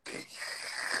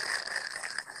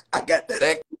 I got that.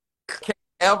 That can't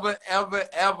ever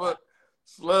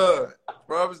slug.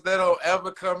 Promise that don't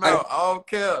ever come out. I don't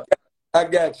care. I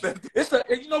got you.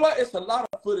 You know what? It's a lot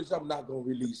of footage I'm not gonna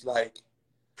release. Like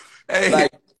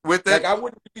with that, I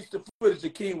wouldn't release the footage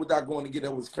of King without going to get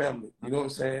up with his family. You know what I'm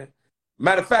saying?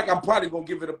 Matter of fact, I'm probably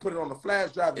gonna put it on the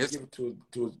flash drive and give it to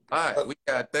his. All right, we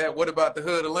got that. What about the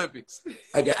Hood Olympics?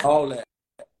 I got all that.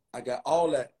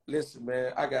 Listen,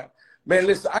 man. I got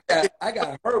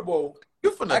Herbo.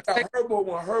 I got Herbo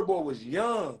when Herbo was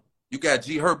young. You got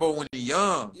G Herbo when he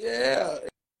young. Yeah.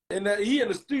 And he in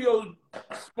the studio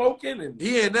smoking and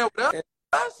he in there with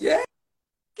us. Yeah.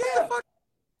 Get the fuck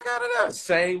out of there.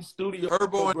 Same studio.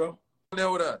 Herbo bro. In there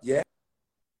with us. Yeah.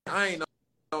 I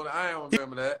don't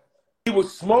remember that. He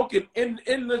was smoking in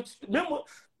the. Remember?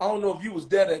 I don't know if you was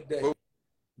there that day,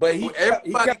 but he kept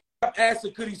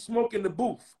asking, could he smoke in the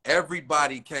booth?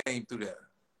 Everybody came through there.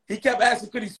 He kept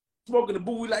asking, could he smoke in the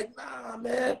booth? We like, nah,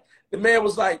 man. The man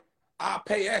was like, I'll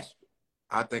pay extra.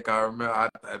 I think I remember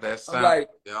that sound. I'm like,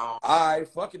 all right,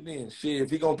 fuck it then. Shit, if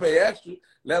he gonna pay extra,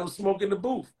 let him smoke in the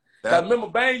booth. I remember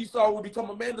Bang used to always be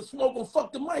talking, man, the smoke will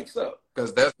fuck the mics up.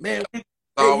 Because that's man, he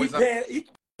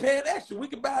paying extra. We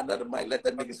can buy another mic. Let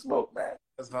that nigga smoke, man.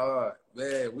 That's hard,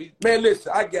 man. Man,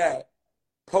 listen, I got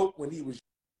Pope when he was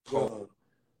young.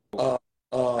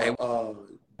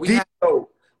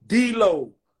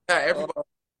 D-Lo. Yeah, everybody.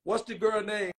 What's the girl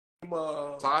name?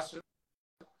 Sasha.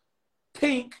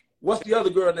 Pink. What's the other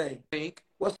girl name? Pink.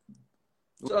 What's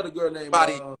the other girl name?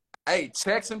 Hey,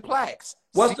 checks and plaques.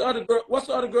 What's the other girl? What's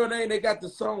the other girl name? They got the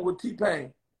song with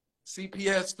T-Pain.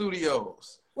 CPS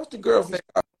Studios. What's the girl from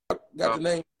got the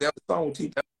name? That song with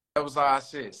T-Pain. That was our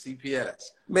shit.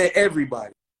 CPS. Man,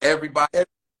 everybody.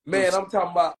 Man, I'm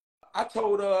talking about. I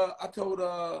told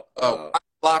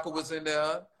Flocka was in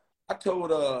there. I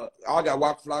told I got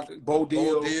Waka Flocka, Bo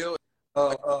Deal.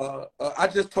 I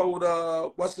just told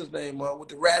what's his name with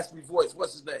the raspy voice.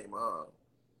 What's his name?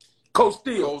 Coach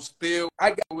Steele. I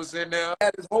got was in there.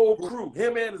 Had his whole crew.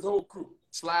 Him and his whole crew.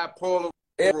 Slide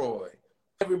Polaroid.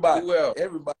 Everybody. Who else?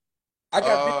 Everybody.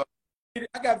 I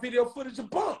got video footage of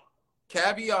Bump.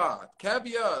 Caviar.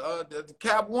 The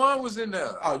Cap One was in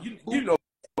there. Oh, you know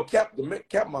Cap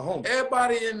my home.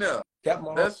 Everybody in there. Cap my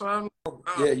home. That's what I'm.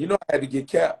 Yeah, you know I had to get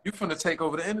Cap. You finna take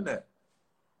over the internet.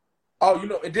 Oh, you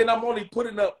know, and then I'm only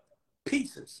putting up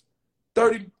pieces.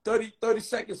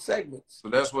 30-second segments. So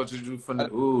that's what you do for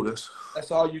the that's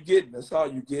all you getting. That's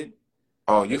all you getting.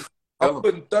 Oh, you I'm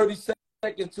putting 30 to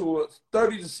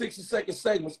 30 to 60 second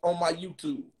segments on my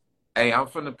YouTube. Hey, I'm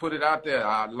finna put it out there.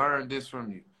 I learned this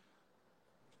from you.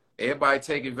 Everybody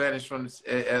take advantage from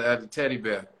the teddy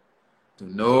bear. Do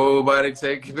nobody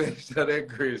take advantage of that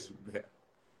grizzly bear.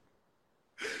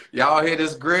 Y'all hear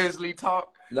this grizzly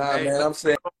talk? Nah, hey, man, I'm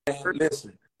saying,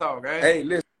 listen. Talk, right? Hey,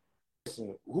 listen.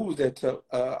 Who was that?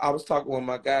 I was talking with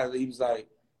my guys. He was like,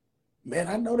 man,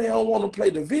 I know they don't want to play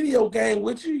the video game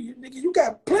with you. Nigga, you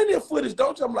got plenty of footage,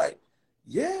 don't you? I'm like,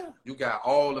 yeah. You got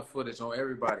all the footage on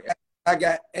everybody. I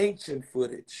got ancient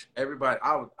footage. Everybody,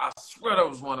 I swear that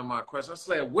was one of my questions.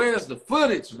 I said, where's the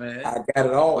footage, man? I got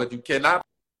it all. But you cannot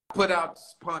put out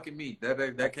Punk and Meat.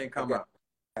 That can't come out.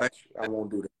 I won't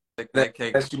do that. That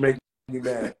can't. That's you make me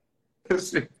mad.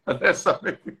 That's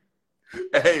something.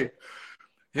 Hey,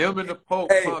 him and the Pope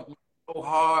Punk so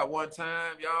hard one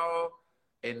time, y'all,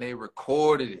 and they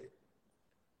recorded it.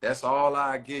 That's all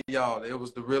I get, y'all. It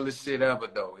was the realest shit ever,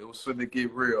 though. It was finna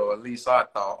get real. At least I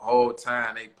thought. Whole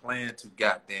time they planned too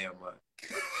goddamn much.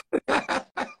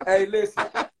 Hey, listen.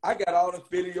 I got all the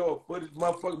video footage,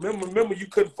 motherfucker. Remember you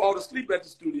couldn't fall asleep at the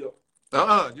studio.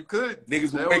 You could.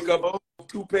 Niggas would wake up,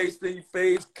 toothpaste in your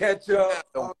face, catch up.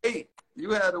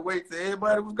 You had to wait till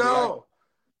everybody was gone.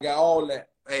 I got all that.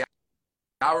 Hey,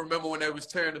 I remember when they was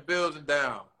tearing the building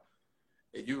down.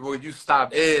 And you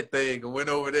stopped everything and went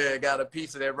over there and got a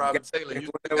piece of that Robert Taylor. You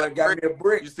got me a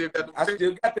brick. You still got the brick? I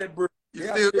still got that brick. You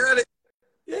still got it?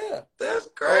 Yeah. That's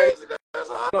crazy. That's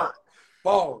hard.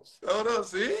 Balls. Oh, no,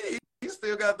 see? He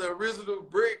still got the original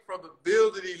brick from the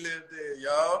building he lived in,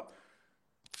 y'all.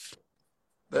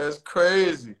 That's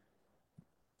crazy.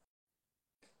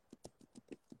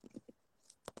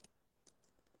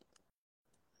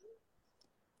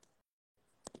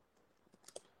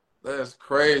 That's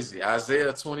crazy.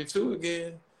 Isaiah 22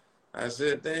 again. I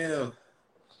said, damn.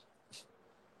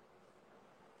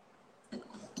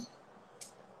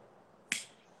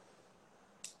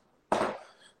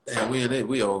 Damn,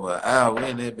 we over an hour. We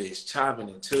in that bitch chopping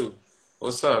it too.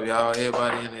 What's up, y'all?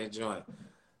 Everybody in that joint.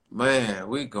 Man,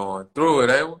 we going through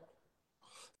it, ain't we?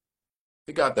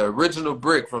 We got the original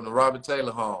brick from the Robert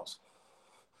Taylor homes.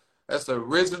 That's the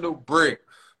original brick.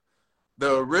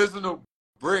 The original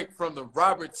brick from the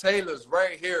Robert Taylors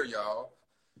right here, y'all.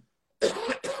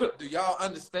 Do y'all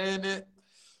understand it?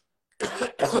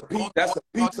 That's a piece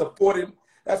of 40.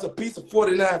 That's a piece of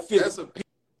 49.50. That's a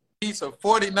piece of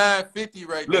 49.50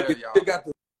 right there, y'all. Look, it got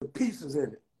the pieces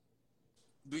in it.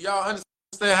 Do y'all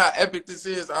understand how epic this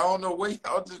is? I don't know where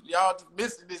y'all just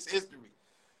missing this history.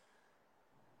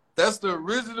 That's the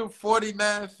original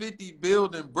 49.50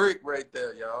 building brick right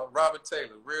there, y'all. Robert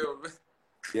Taylor, real.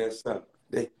 Yes, sir.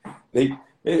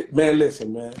 Man,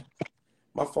 listen, man.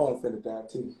 My phone finna die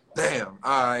too. Damn.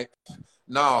 All right.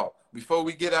 No, before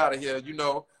we get out of here, you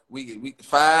know, we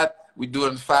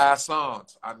doing 5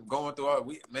 songs. I'm going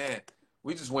through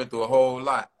we just went through a whole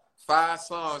lot. 5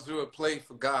 songs we would play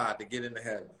for God to get into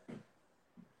heaven.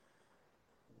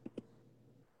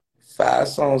 5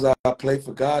 songs I play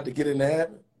for God to get into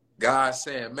heaven. God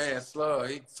saying, man,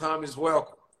 Slug, time is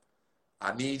welcome.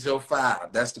 I need your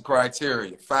 5. That's the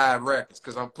criteria. 5 records.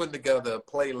 Because I'm putting together a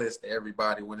playlist to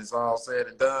everybody when it's all said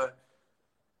and done.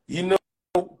 You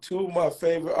know, 2 of my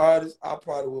favorite artists, I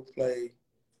probably would play.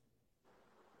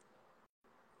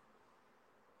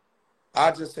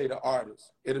 I'll just say the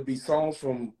artists. It'll be songs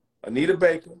from Anita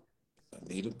Baker.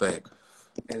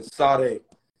 And Sade.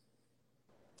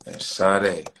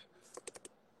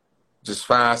 Just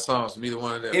 5 songs from either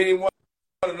one of them. Any one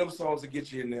of them songs to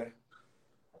get you in there.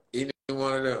 Any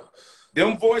one of them.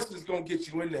 Them voices gonna get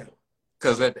you in there.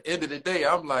 Because at the end of the day,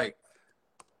 I'm like,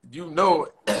 you know,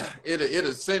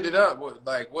 it'll send it up with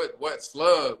like what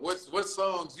Slug, what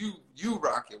songs you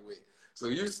rocking with. So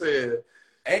you said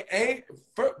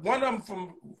one of them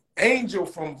from Angel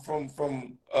from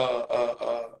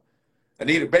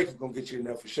Anita Baker gonna get you in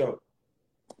there for sure.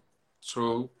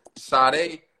 True.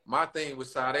 Sade, my thing with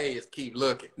Sade is keep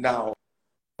looking. Now,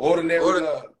 Ordinary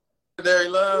Love. Ordinary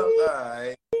Love. All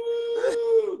right.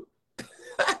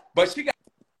 But she got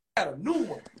a new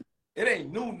one. It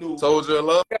ain't new. Soldier of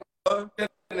Love.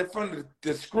 In front of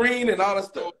the screen and all that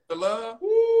stuff. Soldier of Love.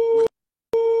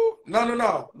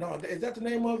 No. Is that the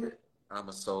name of it? I'm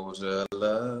a soldier of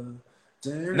love.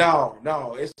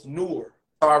 No, it's newer.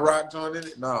 Hard rock joint in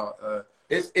it? No.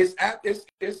 It's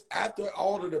after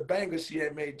all of the bangers she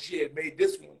had made. She had made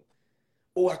this one.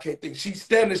 Oh, I can't think. She's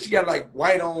standing. She got like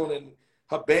white on, and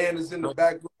her band is in the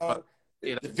background.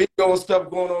 The video and stuff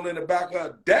going on in the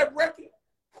background. That record.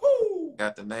 Whoo!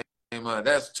 Got the name.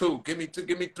 That's two. Give me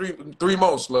three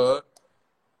more, Slug.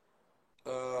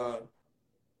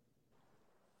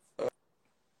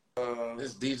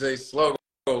 This DJ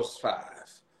Slugo's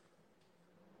 5.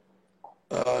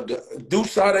 Do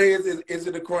Sade is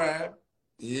it a crime?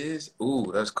 Yes. Ooh,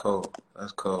 that's cold.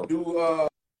 That's cold. Do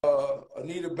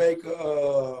Anita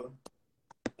Baker.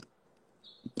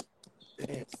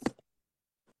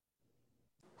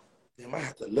 Damn, I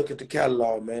have to look at the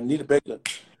catalog, man. Anita Baker.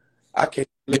 I can't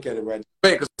look at it right now.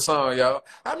 Baker song, y'all.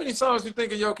 How many songs you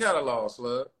think in your catalog,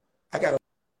 Slug? I got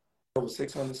over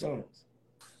 600 songs.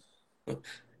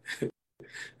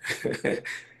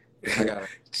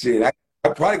 Shit, I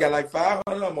probably got like 500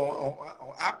 of them on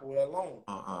Apple alone.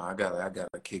 I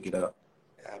gotta kick it up.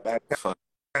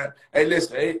 Hey,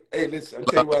 listen. I'm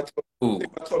telling you what I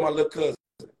told my little cousin.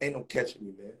 Ain't no catching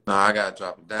me, man. Nah, I gotta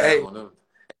drop it down on them.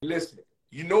 Listen,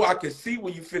 you know I can see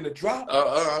when you finna drop.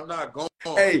 I'm not going.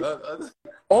 Hey,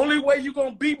 only way you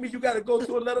gonna beat me, you gotta go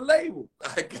to another label.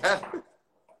 I got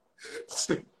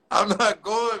it. I'm not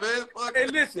going, man. Fuck hey,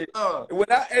 listen.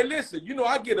 Listen. You know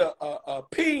I get a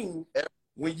ping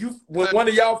when one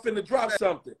of y'all finna drop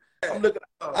something. I'm looking.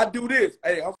 I do this.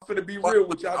 Hey, I'm finna be real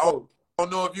with y'all. I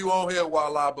don't know if you on here,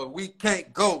 Walla, but we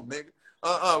can't go, nigga.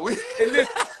 Hey,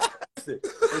 listen.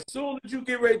 As soon as you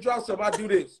get ready to drop something, I do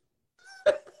this.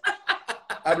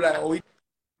 I be like, oh, he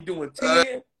doing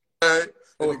 10.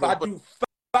 Or if I do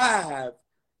 5,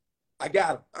 I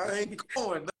got him. I ain't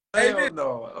going. Hey,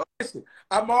 listen,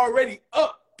 I'm already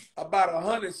up about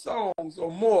 100 songs or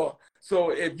more. So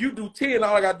if you do 10,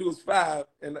 all I gotta do is 5,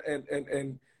 and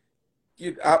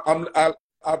I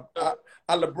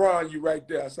LeBron you right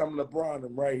there. So I'm LeBron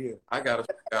him right here. I gotta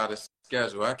figure a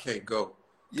schedule. I can't go.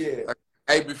 Yeah.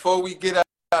 Hey, before we get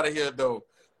out of here though,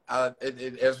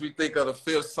 as we think of the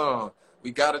 5th song,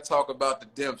 we gotta talk about the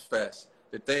Dem Fest,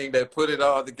 the thing that put it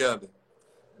all together.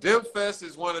 Dem Fest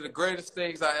is one of the greatest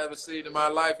things I ever seen in my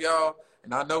life, y'all.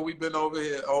 And I know we've been over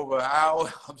here over an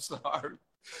hour. I'm sorry.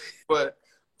 But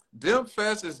Dem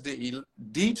Fest is the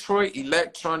Detroit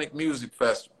Electronic Music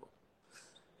Festival.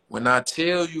 When I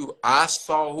tell you I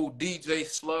saw who DJ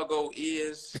Slugo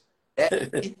is.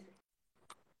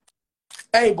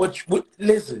 Hey, but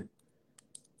listen.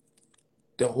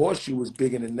 The Horseshoe was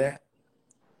bigger than that.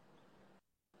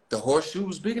 The Horseshoe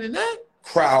was bigger than that?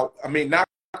 Not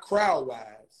crowd-wise.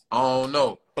 I don't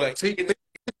know. But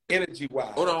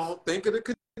energy-wise. Hold on. Think of the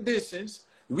conditions.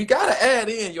 We got to add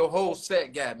in your whole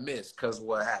set got missed because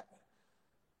what happened.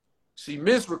 She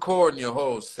missed recording your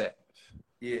whole set.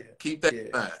 Yeah. Keep that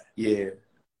in mind.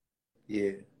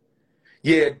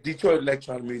 Yeah, Detroit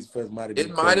Electronic Music Fest might have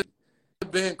been might have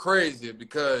been crazy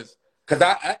because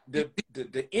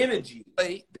the energy.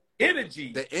 The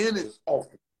energy was off.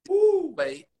 Woo.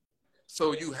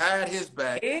 So you had his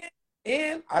back.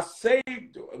 And I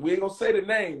saved, we ain't gonna say the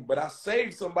name, but I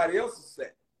saved somebody else's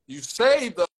set. You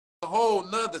saved a whole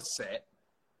nother set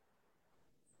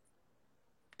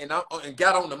and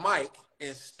got on the mic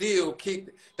and still kicked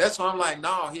it. That's why I'm like,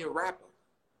 nah, he a rapper.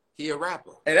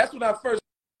 And that's when I first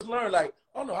learned, like,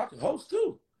 oh no, I can host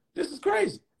too. This is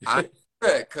crazy.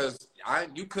 Because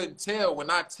you couldn't tell.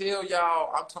 When I tell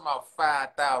y'all, I'm talking about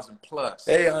 5,000 plus.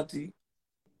 Hey, auntie.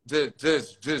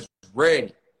 Just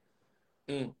ready.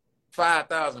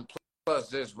 5,000 plus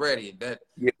just ready.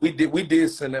 We did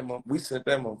send them up. We sent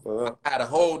them up for her. I had a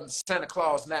whole Santa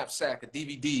Claus knapsack of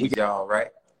DVDs, y'all, right?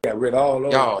 Got rid of all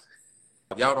those. Y'all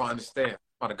don't understand.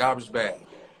 On the garbage bag.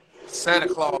 Santa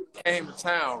Claus came to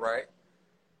town, right?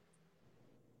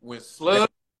 When Slug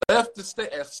left the stage,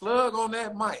 and Slug on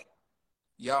that mic,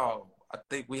 y'all, I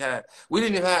think we didn't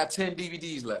even have 10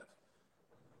 DVDs left.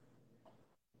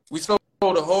 We sold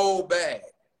the whole bag.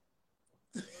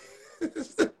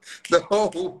 The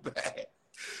whole bag.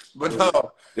 But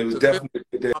no, it was definitely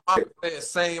my mama said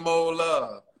same old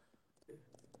love.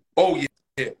 Oh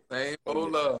yeah, same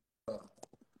old love.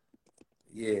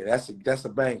 Yeah, that's a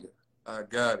banger. I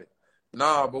got it.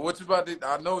 Nah, but what you about to?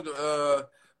 I know.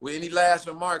 With any last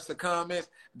remarks or comments,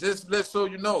 just let so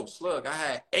you know, Slug, I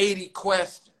had 80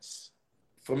 questions.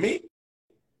 For me?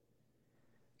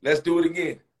 Let's do it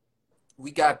again. We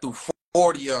got through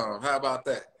 40 of them. How about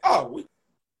that? Oh, we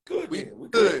good. We then.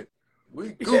 good. We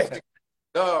goofy.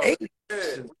 Yeah.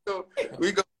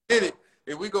 We go get it.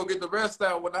 And we go get the rest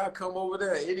out when I come over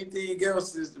there. Anything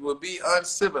else will be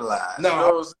uncivilized. No, you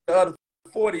know the other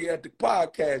 40 at the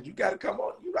podcast. You got to come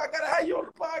on. I got to have you on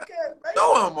the podcast, man.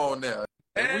 No, I'm on there.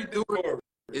 And we do it.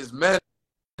 It's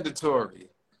mandatory.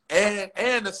 And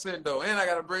a sendo. And I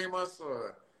got to bring my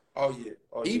son. Oh, yeah.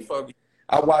 He fucking.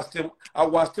 I watched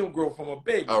him grow from a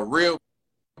baby. A real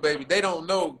baby. They don't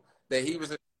know that he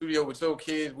was in the studio with your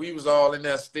kids. We was all in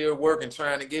there still working,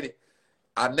 trying to get it.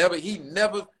 He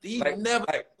never.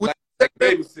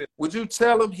 Would you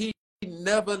tell him he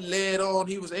never led on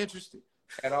he was interested?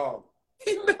 At all.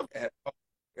 He never. At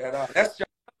all.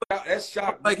 That's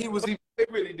shocked. Like he was. It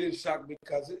really did shock me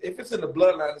because if it's in the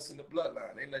bloodline, it's in the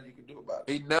bloodline. Ain't nothing you can do about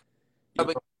it. He never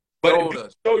But told it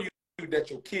us. show you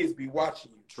that your kids be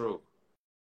watching you. True.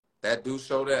 That do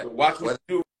show that. But watch what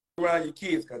you do around your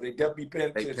kids because they definitely paying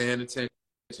attention. They paying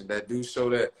attention. That do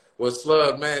show that. Well,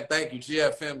 Slug, man, thank you.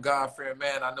 GFM, Godfriend,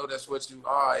 man. I know that's what you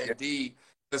are. Indeed.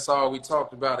 That's all we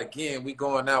talked about. Again, we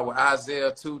going out with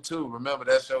Isaiah 2:2. Remember,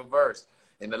 that's your verse.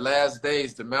 In the last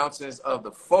days, the mountains of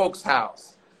the folks'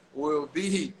 house will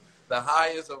be the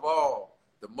highest of all,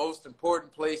 the most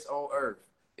important place on earth.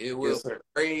 It will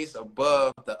raise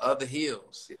above the other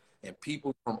hills, and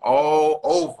people from all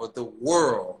over the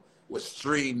world will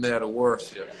stream there to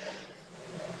worship.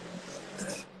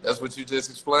 That's what you just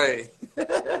explained.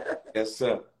 Yes,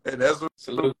 sir. And that's what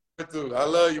Salute. I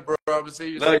love you, bro. I'm going to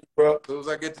see you. Love you, bro. As soon as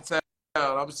I get to town,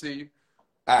 I'm going to see you.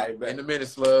 All right, man. In a minute,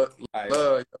 Slug.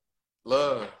 Right.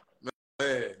 Love.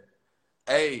 Man.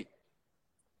 Hey,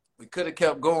 we could have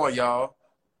kept going, y'all.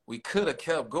 We could have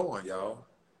kept going, y'all.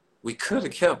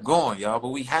 But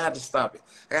we had to stop it.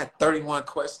 I got 31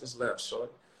 questions left,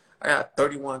 shorty. I got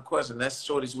 31 questions. That's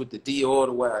shorties with the D or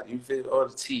the Y. You feel? Or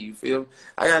the T. You feel?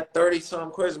 I got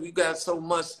 30-some questions. We got so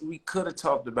much we could have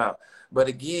talked about. But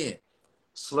again,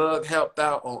 Slug helped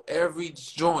out on every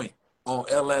joint on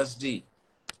LSD.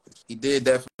 He did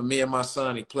that for me and my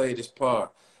son. He played his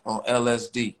part on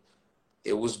LSD.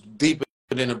 It was deeper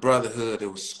than a brotherhood.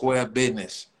 It was square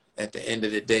business at the end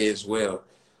of the day as well.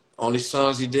 Only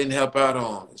songs he didn't help out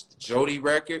on is the Jody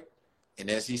record.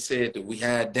 And as he said, that we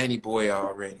had Danny Boy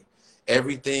already.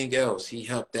 Everything else, he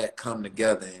helped that come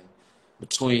together. And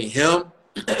between him,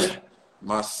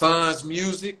 my son's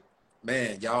music,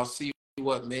 man, y'all see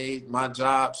what made my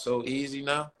job so easy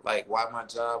now? Like, why my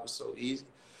job was so easy?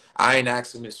 I ain't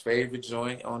asked him his favorite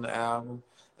joint on the album,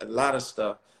 a lot of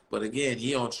stuff. But again,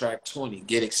 he on track 20,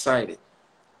 Get Excited.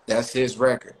 That's his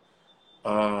record.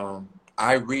 I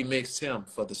remixed him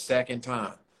for the second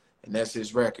time, and that's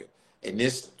his record. And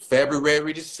this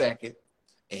February the 2nd,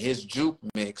 and his juke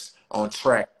mix on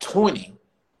track 20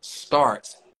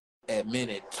 starts at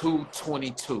minute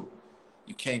 2:22.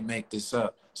 You can't make this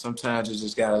up. Sometimes you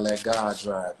just gotta let God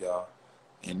drive, y'all.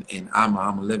 And I'm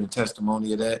a living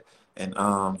testimony of that. And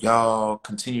y'all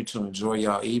continue to enjoy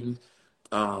y'all evening.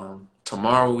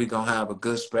 Tomorrow we're gonna have a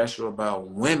good special about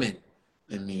women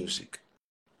in music.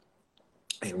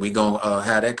 And we're going to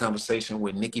have that conversation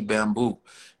with Nikki Bamboo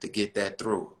to get that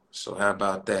through. So how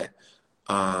about that?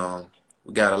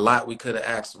 We got a lot we could have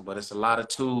asked them, but it's a lot of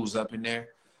tools up in there.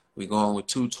 We're going with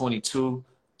 2:22,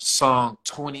 song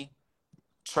 20,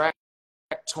 track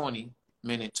 20,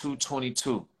 minute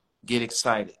 2:22. Get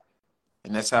excited.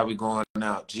 And that's how we going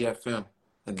out. GFM.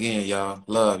 Again, y'all.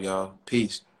 Love, y'all.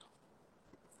 Peace.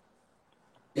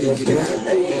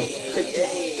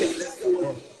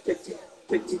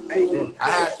 I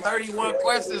had 31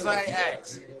 questions I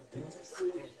asked.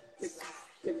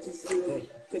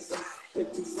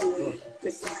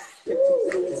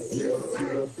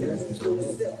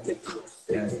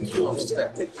 On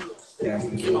step.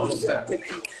 On step.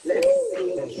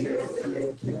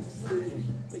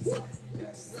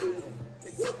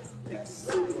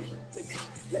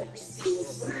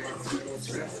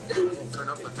 Turn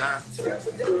up a dime. Turn up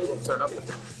a dime.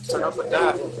 Turn up a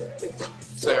dime.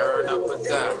 Turn up a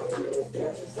dime.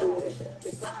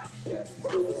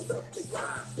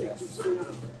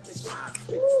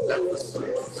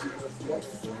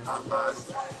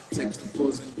 Take the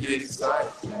pulls and get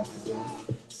excited.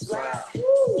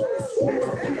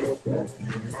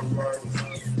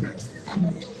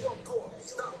 Gore,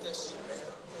 stop that shit, man.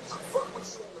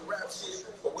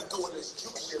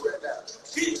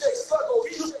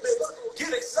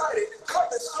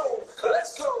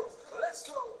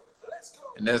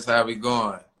 that's how we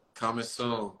going. Coming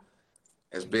soon,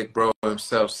 as Big Bro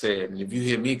himself said. And if you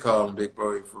hear me call him Big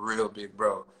Bro, for real, Big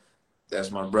Bro,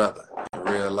 that's my brother in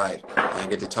real life. I ain't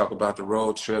get to talk about the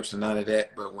road trips and none of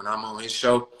that, but when I'm on his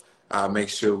show, I'll make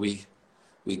sure we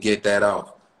get that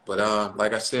off. But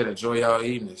like I said, enjoy y'all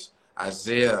evenings.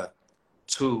 Isaiah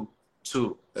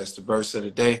 2:2. That's the verse of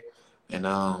the day. And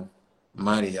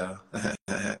mighty y'all.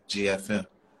 GFM.